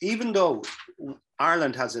 even though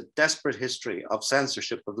Ireland has a desperate history of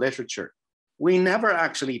censorship of literature, we never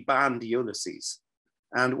actually banned Ulysses.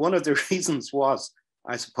 And one of the reasons was,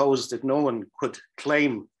 I suppose, that no one could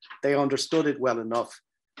claim they understood it well enough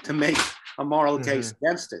to make a moral case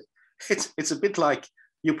against it. It's a bit like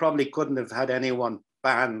you probably couldn't have had anyone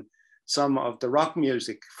ban some of the rock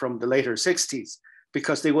music from the later 60s,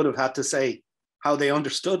 because they would have had to say how they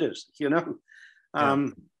understood it,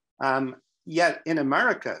 Yet in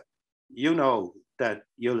America, that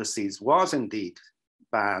Ulysses was indeed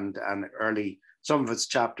banned, and some of its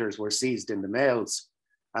chapters were seized in the mails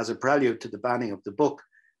as a prelude to the banning of the book.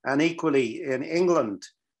 And equally in England,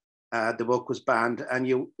 the book was banned.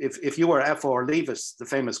 And if you were F.R. Leavis, the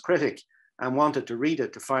famous critic, and wanted to read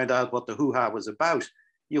it to find out what the hoo-ha was about,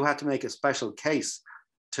 you had to make a special case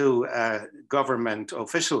to government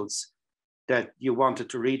officials that you wanted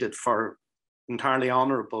to read it for entirely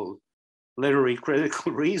honorable literary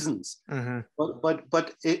critical reasons.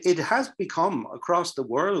 But it has become, across the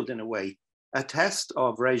world in a way, a test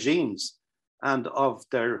of regimes and of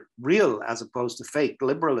their real as opposed to fake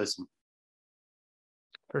liberalism.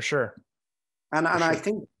 For sure. And I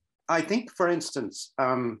think, for instance,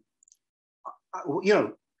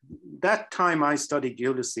 that time I studied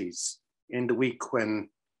Ulysses, in the week when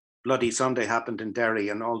Bloody Sunday happened in Derry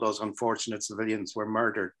and all those unfortunate civilians were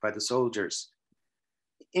murdered by the soldiers.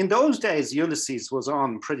 In those days, Ulysses was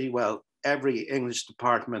on pretty well every English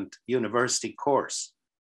department university course.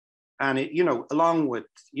 And along with,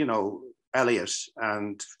 Eliot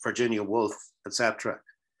and Virginia Woolf, etc.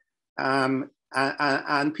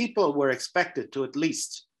 And people were expected to at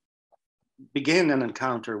least begin an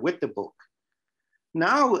encounter with the book.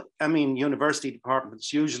 Now, university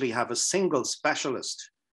departments usually have a single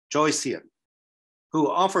specialist, Joycean, who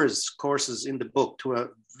offers courses in the book to a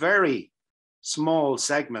very small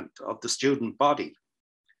segment of the student body.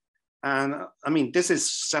 And this is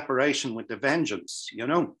separation with a vengeance,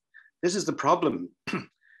 This is the problem,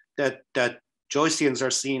 that Joyceans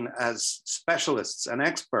are seen as specialists and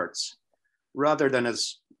experts, rather than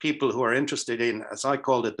as people who are interested in, as I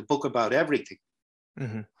called it, the book about everything.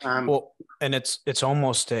 Well, and it's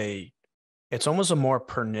almost a more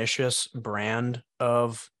pernicious brand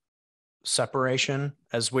of separation,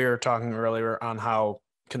 as we were talking earlier on how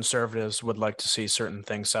conservatives would like to see certain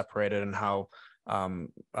things separated and how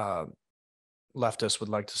leftists would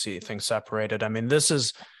like to see things separated. I mean,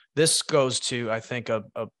 this goes to, I think, a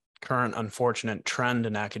current unfortunate trend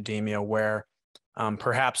in academia where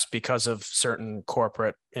perhaps because of certain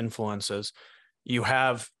corporate influences, you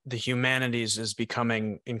have the humanities is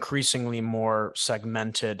becoming increasingly more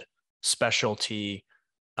segmented specialty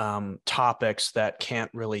topics that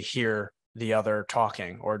can't really hear the other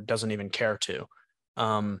talking or doesn't even care to.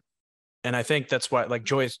 And I think that's why, like,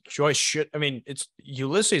 Joyce should, I mean, it's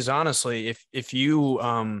Ulysses, honestly, if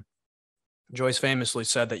you, Joyce famously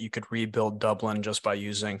said that you could rebuild Dublin just by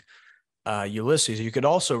using Ulysses. You could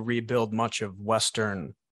also rebuild much of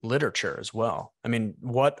Western literature as well. I mean,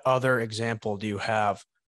 what other example do you have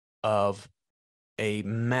of a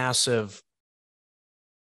massive,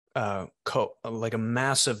 like a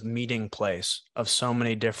massive meeting place of so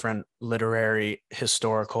many different literary,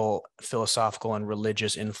 historical, philosophical, and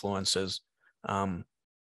religious influences, coming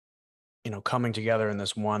together in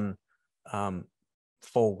this one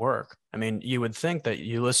full work? I mean, you would think that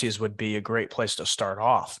Ulysses would be a great place to start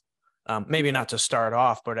off. Maybe not to start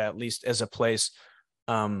off, but at least as a place,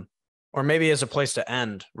 or maybe as a place to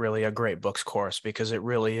end, really a great books course, because it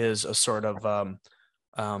really is a sort of a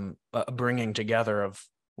bringing together of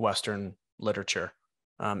Western literature.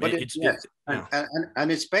 Yes,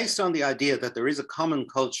 and it's based on the idea that there is a common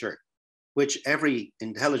culture which every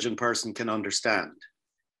intelligent person can understand,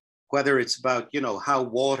 whether it's about, how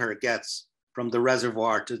water gets from the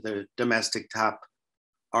reservoir to the domestic tap,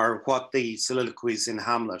 or what the soliloquies in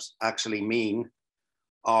Hamlet actually mean,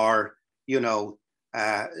 or, the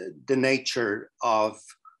nature of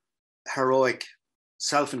heroic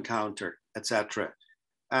self-encounter, etc.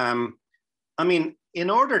 I mean, in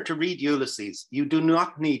order to read Ulysses, you do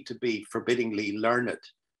not need to be forbiddingly learned.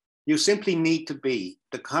 You simply need to be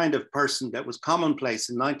the kind of person that was commonplace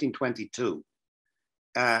in 1922,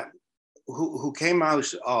 who came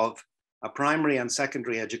out of a primary and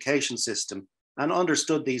secondary education system and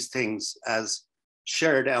understood these things as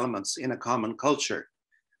shared elements in a common culture.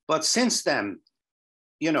 But since then,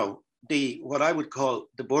 what I would call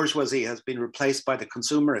the bourgeoisie has been replaced by the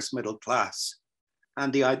consumerist middle class.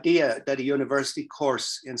 And the idea that a university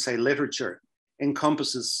course in, say, literature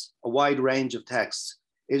encompasses a wide range of texts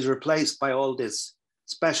is replaced by all this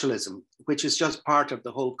specialism, which is just part of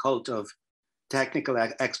the whole cult of technical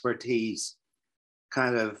expertise,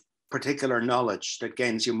 kind of particular knowledge that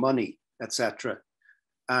gains you money, etc.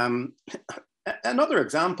 Another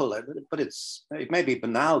example, but it may be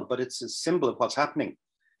banal, but it's a symbol of what's happening.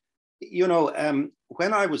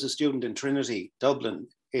 When I was a student in Trinity, Dublin,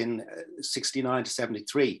 in 69 to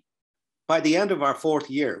 73, by the end of our fourth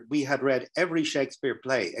year, we had read every Shakespeare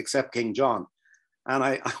play except King John. And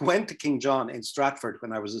I went to King John in Stratford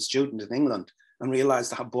when I was a student in England and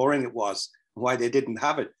realized how boring it was, why they didn't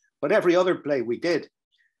have it. But every other play we did.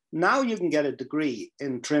 Now you can get a degree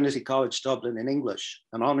in Trinity College Dublin in English,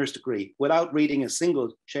 an honours degree, without reading a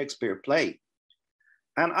single Shakespeare play.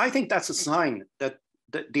 And I think that's a sign that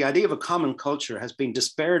the idea of a common culture has been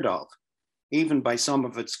despaired of, even by some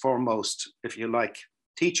of its foremost, if you like,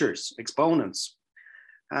 teachers, exponents.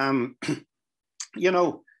 The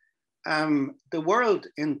world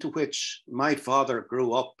into which my father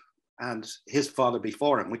grew up and his father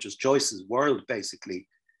before him, which was Joyce's world, basically,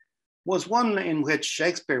 was one in which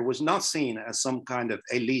Shakespeare was not seen as some kind of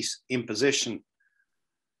elite imposition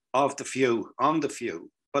of the few on the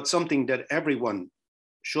few, but something that everyone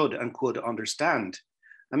should and could understand.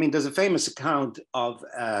 I mean, there's a famous account of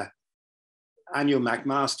Anu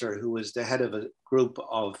McMaster, who was the head of a group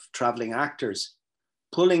of traveling actors,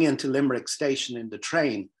 pulling into Limerick station in the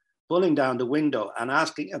train, pulling down the window and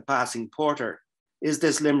asking a passing porter, "Is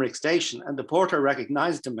this Limerick station?" And the porter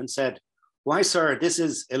recognized him and said, "Why, sir, this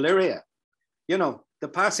is Illyria." The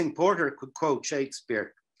passing porter could quote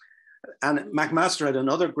Shakespeare. And McMaster had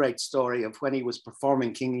another great story of when he was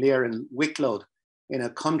performing King Lear in Wicklow in a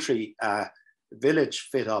country village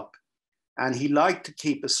fit up. And he liked to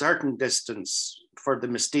keep a certain distance for the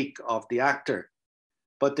mystique of the actor.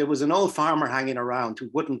 But there was an old farmer hanging around who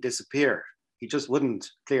wouldn't disappear. He just wouldn't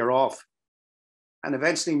clear off. And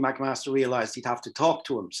eventually McMaster realized he'd have to talk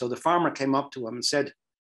to him. So the farmer came up to him and said,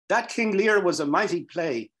 "That King Lear was a mighty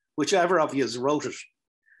play, whichever of you wrote it."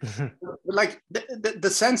 Like the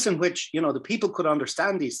sense in which, the people could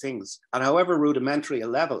understand these things at however rudimentary a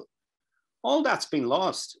level, all that's been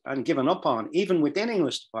lost and given up on, even within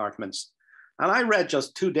English departments. And I read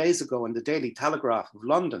just 2 days ago in the Daily Telegraph of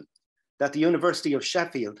London that the University of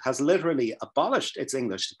Sheffield has literally abolished its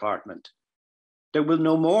English department. There will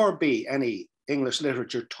no more be any English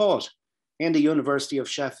literature taught in the University of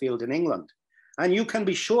Sheffield in England. And you can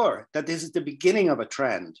be sure that this is the beginning of a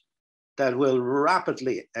trend that will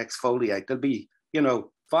rapidly exfoliate. There'll be,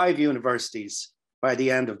 5 universities by the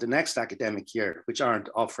end of the next academic year which aren't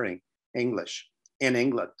offering English in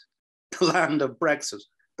England, the land of Brexit,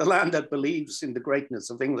 the land that believes in the greatness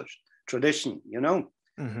of English tradition,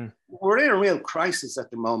 Mm-hmm. We're in a real crisis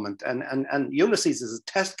at the moment, and Ulysses is a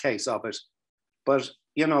test case of it. But,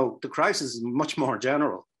 the crisis is much more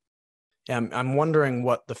general. Yeah, I'm wondering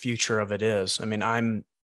what the future of it is. I mean, I'm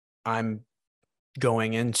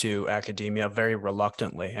going into academia very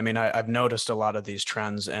reluctantly. I mean, I've noticed a lot of these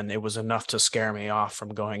trends, and it was enough to scare me off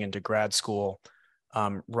from going into grad school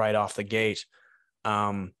right off the gate.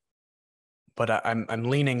 But I'm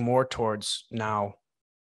leaning more towards now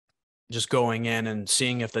just going in and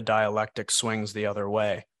seeing if the dialectic swings the other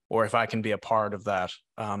way, or if I can be a part of that.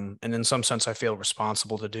 And in some sense, I feel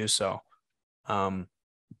responsible to do so.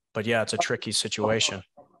 But yeah, it's a tricky situation.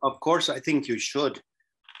 Of course, I think you should.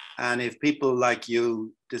 And if people like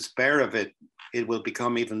you despair of it, it will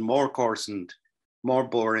become even more coarsened, more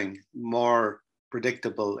boring, more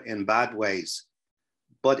predictable in bad ways.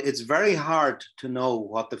 But it's very hard to know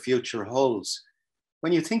what the future holds.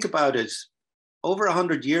 When you think about it, over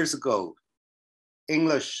 100 years ago,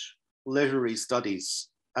 English literary studies,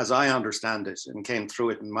 as I understand it and came through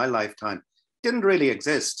it in my lifetime, didn't really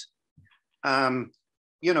exist.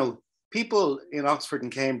 People in Oxford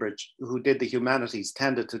and Cambridge who did the humanities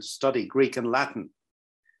tended to study Greek and Latin.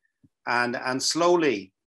 And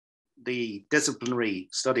slowly, the disciplinary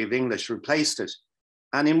study of English replaced it.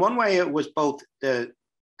 And in one way, it was both the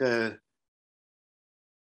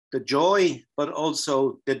joy, but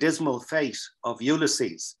also the dismal fate of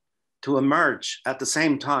Ulysses to emerge at the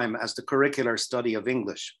same time as the curricular study of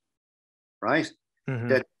English, right? Mm-hmm.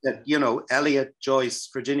 That Eliot, Joyce,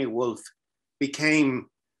 Virginia Woolf became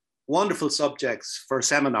wonderful subjects for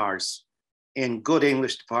seminars in good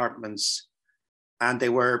English departments. And they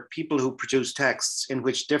were people who produced texts in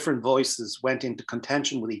which different voices went into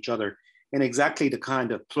contention with each other in exactly the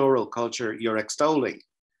kind of plural culture you're extolling.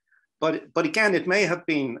 But again, it may have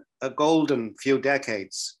been a golden few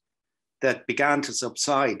decades that began to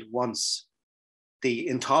subside once the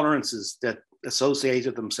intolerances that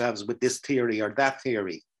associated themselves with this theory or that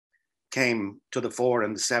theory came to the fore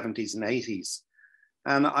in the 70s and 80s.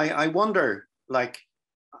 And I wonder,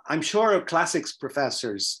 I'm sure classics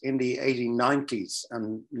professors in the 1890s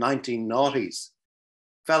and 1990s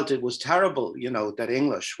felt it was terrible, that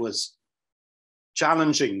English was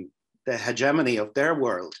challenging the hegemony of their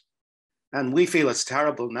world. And we feel it's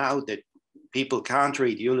terrible now that people can't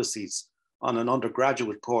read Ulysses on an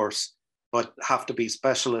undergraduate course, but have to be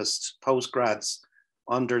specialist postgrads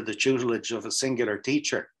under the tutelage of a singular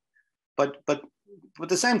teacher. But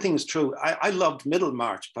the same thing is true. I loved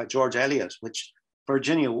Middlemarch by George Eliot, which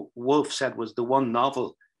Virginia Woolf said was the one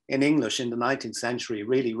novel in English in the 19th century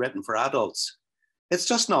really written for adults. It's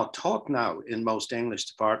just not taught now in most English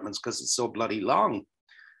departments because it's so bloody long.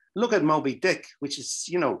 Look at Moby Dick, which is,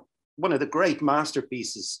 one of the great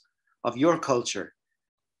masterpieces of your culture,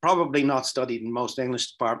 probably not studied in most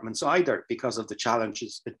English departments either because of the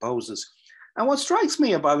challenges it poses. And what strikes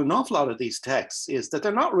me about an awful lot of these texts is that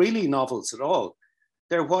they're not really novels at all.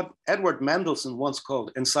 They're what Edward Mendelssohn once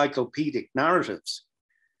called encyclopedic narratives,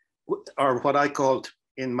 or what I called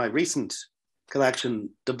in my recent collection,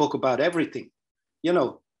 the book about everything.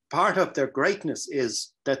 Part of their greatness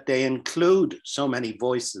is that they include so many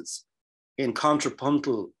voices in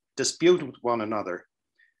contrapuntal dispute with one another,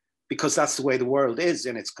 because that's the way the world is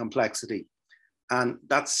in its complexity. And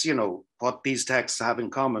that's, what these texts have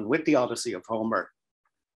in common with the Odyssey of Homer.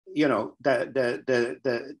 The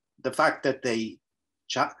fact that they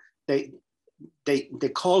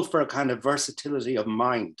call for a kind of versatility of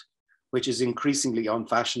mind, which is increasingly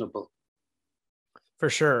unfashionable. For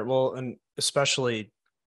sure. Well, and especially,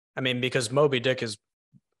 because Moby Dick is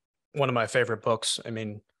one of my favorite books.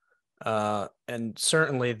 And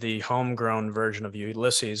certainly the homegrown version of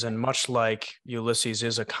Ulysses, and much like Ulysses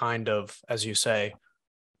is a kind of, as you say,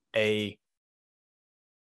 a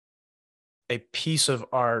piece of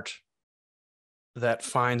art that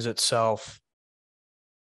finds itself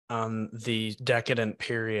on the decadent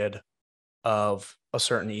period of a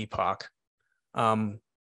certain epoch.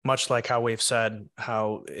 Much like how we've said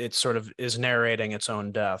how it sort of is narrating its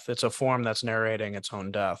own death. It's a form that's narrating its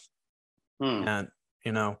own death. And,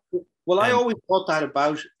 Well, I always thought that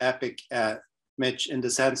about epic, Mitch, in the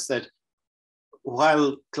sense that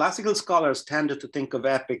while classical scholars tended to think of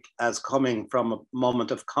epic as coming from a moment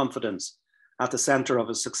of confidence at the center of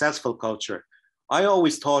a successful culture, I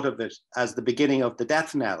always thought of it as the beginning of the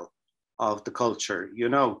death knell of the culture,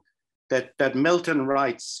 that Milton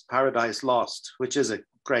writes Paradise Lost, which is a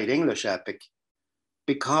great English epic,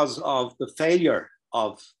 because of the failure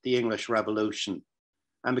of the English Revolution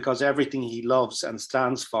and because everything he loves and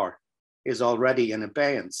stands for is already in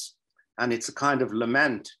abeyance. And it's a kind of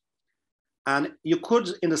lament. And you could,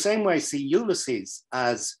 in the same way, see Ulysses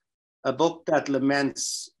as a book that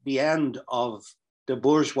laments the end of the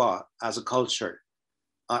bourgeois as a culture.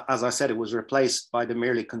 As I said, it was replaced by the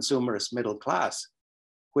merely consumerist middle class,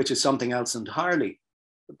 which is something else entirely.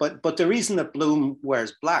 But the reason that Bloom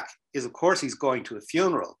wears black is, of course, he's going to a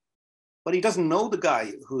funeral, but he doesn't know the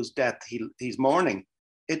guy whose death he's mourning.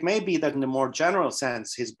 It may be that in a more general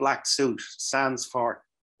sense, his black suit stands for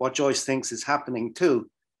what Joyce thinks is happening to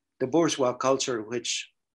the bourgeois culture, which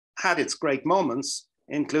had its great moments,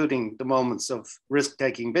 including the moments of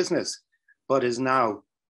risk-taking business, but is now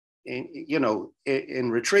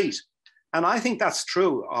in retreat. And I think that's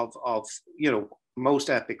true of most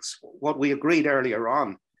epics. What we agreed earlier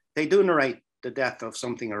on, they do narrate the death of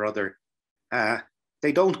something or other.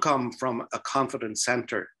 They don't come from a confident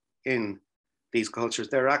center in these cultures.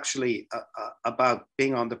 They're actually about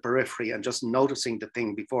being on the periphery and just noticing the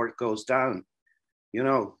thing before it goes down.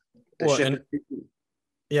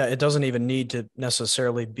 Yeah, it doesn't even need to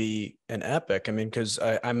necessarily be an epic. I mean, because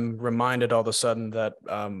I'm reminded all of a sudden that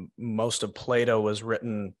most of Plato was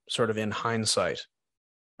written sort of in hindsight,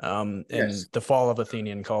 in the fall of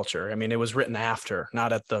Athenian culture. I mean, it was written after,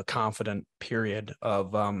 not at the confident period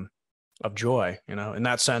of joy. In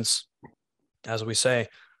that sense, as we say,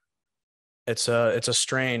 it's a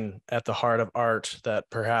strain at the heart of art that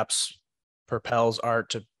perhaps propels art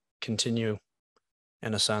to continue,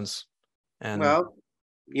 in a sense. And well,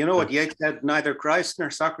 you know what Yeats said? Neither Christ nor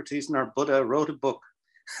Socrates nor Buddha wrote a book.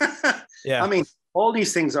 Yeah. I mean, all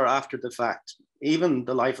these things are after the fact. Even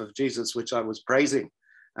the life of Jesus, which I was praising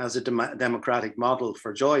as a democratic model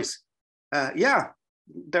for Joyce.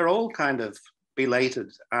 They're all kind of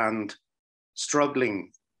belated and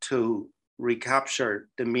struggling to recapture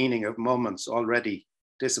the meaning of moments already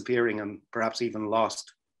disappearing and perhaps even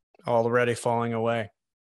lost. Already falling away.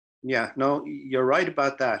 Yeah, no, you're right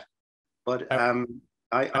about that. But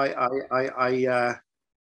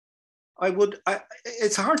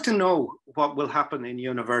it's hard to know what will happen in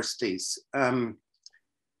universities.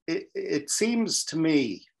 It seems to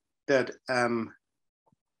me that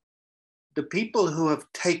the people who have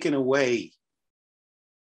taken away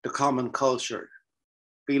the common culture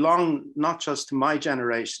belong not just to my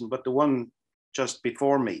generation, but the one just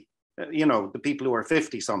before me, the people who are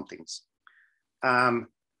 50-somethings.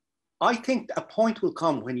 I think a point will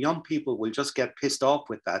come when young people will just get pissed off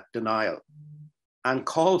with that denial and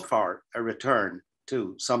call for a return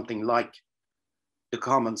to something like the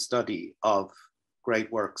common study of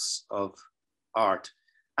great works of art.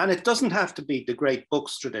 And it doesn't have to be the great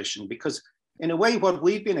books tradition, because in a way, what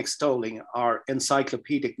we've been extolling are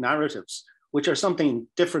encyclopedic narratives, which are something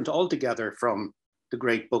different altogether from the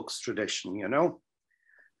great books tradition,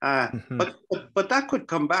 But that could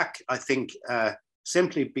come back, I think,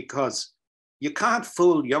 simply because you can't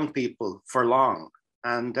fool young people for long.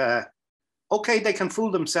 And they can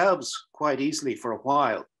fool themselves quite easily for a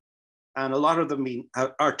while. And a lot of them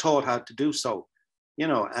are taught how to do so,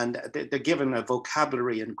 and they're given a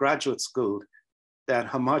vocabulary in graduate school that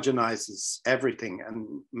homogenizes everything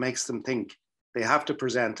and makes them think they have to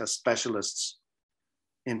present as specialists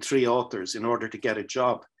in 3 authors in order to get a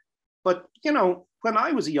job. But, when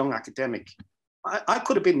I was a young academic, I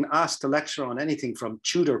could have been asked to lecture on anything from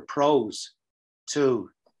Tudor prose to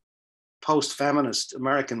post-feminist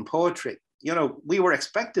American poetry. We were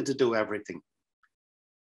expected to do everything.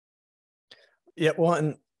 Yeah, well,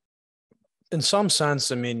 and in some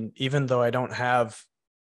sense, I mean, even though I've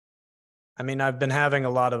been having a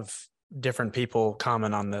lot of different people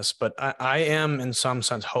comment on this, but I am in some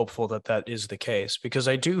sense hopeful that is the case, because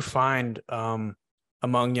I do find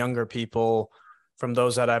among younger people, from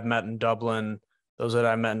those that I've met in Dublin, those that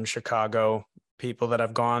I met in Chicago, people that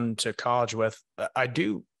I've gone to college with,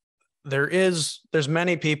 there's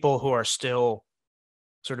many people who are still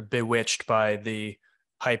sort of bewitched by the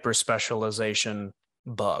hyper specialization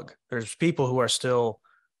bug. There's people who are still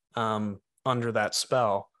under that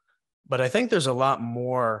spell, but I think there's a lot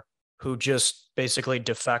more who just basically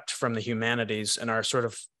defect from the humanities and are sort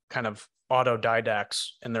of kind of autodidacts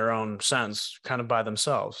in their own sense, kind of by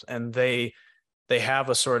themselves. And they have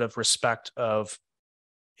a sort of respect of,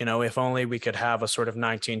 if only we could have a sort of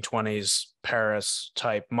 1920s Paris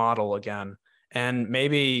type model again. And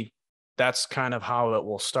maybe that's kind of how it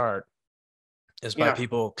will start, is by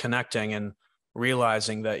people connecting and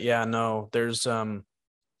realizing that, there's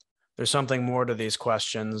something more to these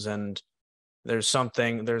questions. And there's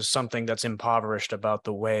something that's impoverished about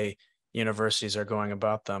the way universities are going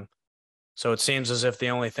about them. So it seems as if the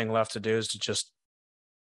only thing left to do is to just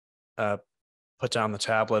uh, put down the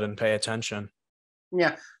tablet and pay attention.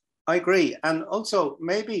 Yeah, I agree. And also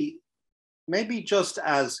maybe just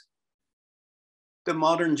as the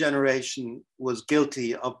modern generation was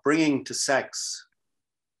guilty of bringing to sex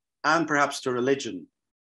and perhaps to religion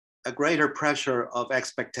a greater pressure of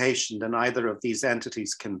expectation than either of these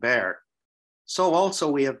entities can bear, so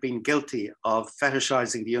also we have been guilty of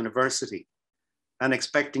fetishizing the university and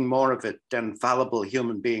expecting more of it than fallible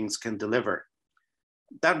human beings can deliver.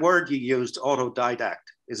 That word you used, autodidact,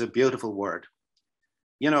 is a beautiful word.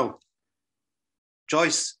 You know,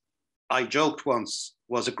 Joyce, I joked once,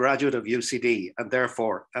 was a graduate of UCD and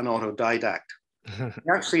therefore an autodidact.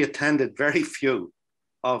 He actually attended very few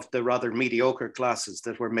of the rather mediocre classes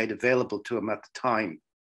that were made available to him at the time.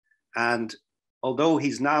 And although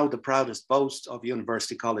he's now the proudest boast of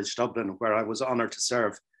University College Dublin, where I was honored to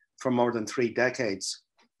serve for more than 3 decades,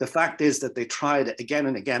 the fact is that they tried again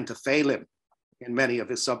and again to fail him in many of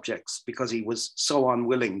his subjects because he was so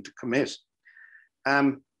unwilling to commit.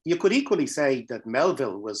 You could equally say that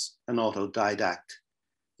Melville was an autodidact,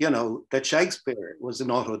 that Shakespeare was an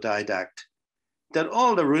autodidact, that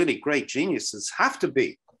all the really great geniuses have to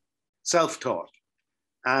be self-taught.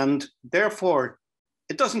 And therefore,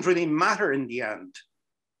 it doesn't really matter in the end,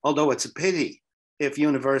 although it's a pity if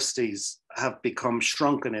universities have become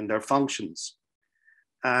shrunken in their functions.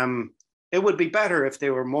 It would be better if they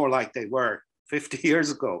were more like they were 50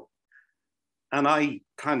 years ago. And I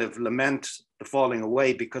kind of lament the falling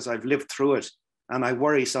away because I've lived through it. And I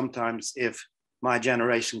worry sometimes if my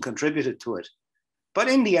generation contributed to it. But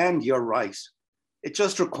in the end, you're right. It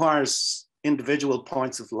just requires individual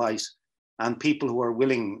points of light and people who are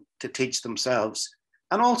willing to teach themselves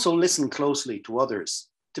and also listen closely to others,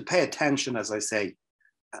 to pay attention, as I say,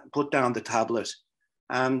 put down the tablet.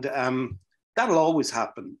 And that'll always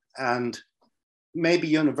happen. And maybe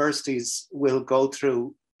universities will go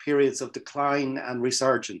through periods of decline and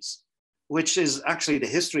resurgence, which is actually the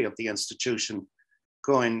history of the institution,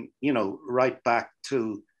 going, right back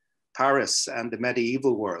to Paris and the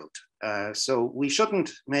medieval world. So we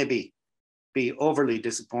shouldn't maybe be overly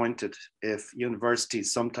disappointed if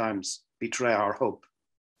universities sometimes betray our hope.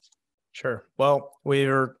 Sure. Well,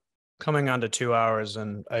 we're coming on to 2 hours,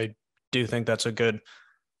 and I do think that's a good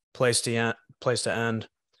place to end.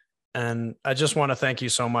 And I just want to thank you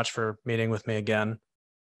so much for meeting with me again.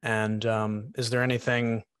 And is there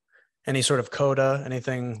any sort of coda,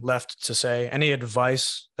 anything left to say, any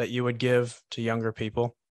advice that you would give to younger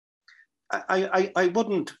people? I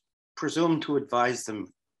wouldn't presume to advise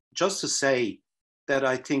them, just to say that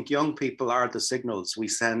I think young people are the signals we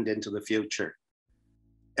send into the future.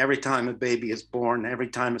 Every time a baby is born, every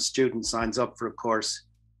time a student signs up for a course,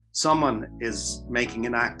 someone is making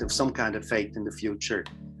an act of some kind of faith in the future.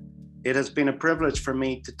 It has been a privilege for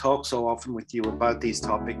me to talk so often with you about these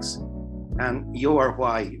topics, and you are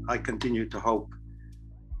why I continue to hope,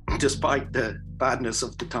 despite the badness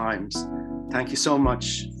of the times. Thank you so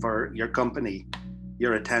much for your company,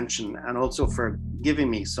 your attention, and also for giving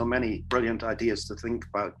me so many brilliant ideas to think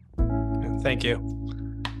about. Thank you.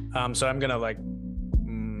 So I'm gonna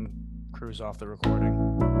cruise off the recording.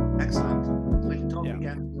 Excellent. We can talk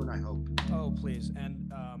again soon, I hope. Oh, please.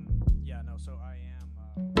 And so I am.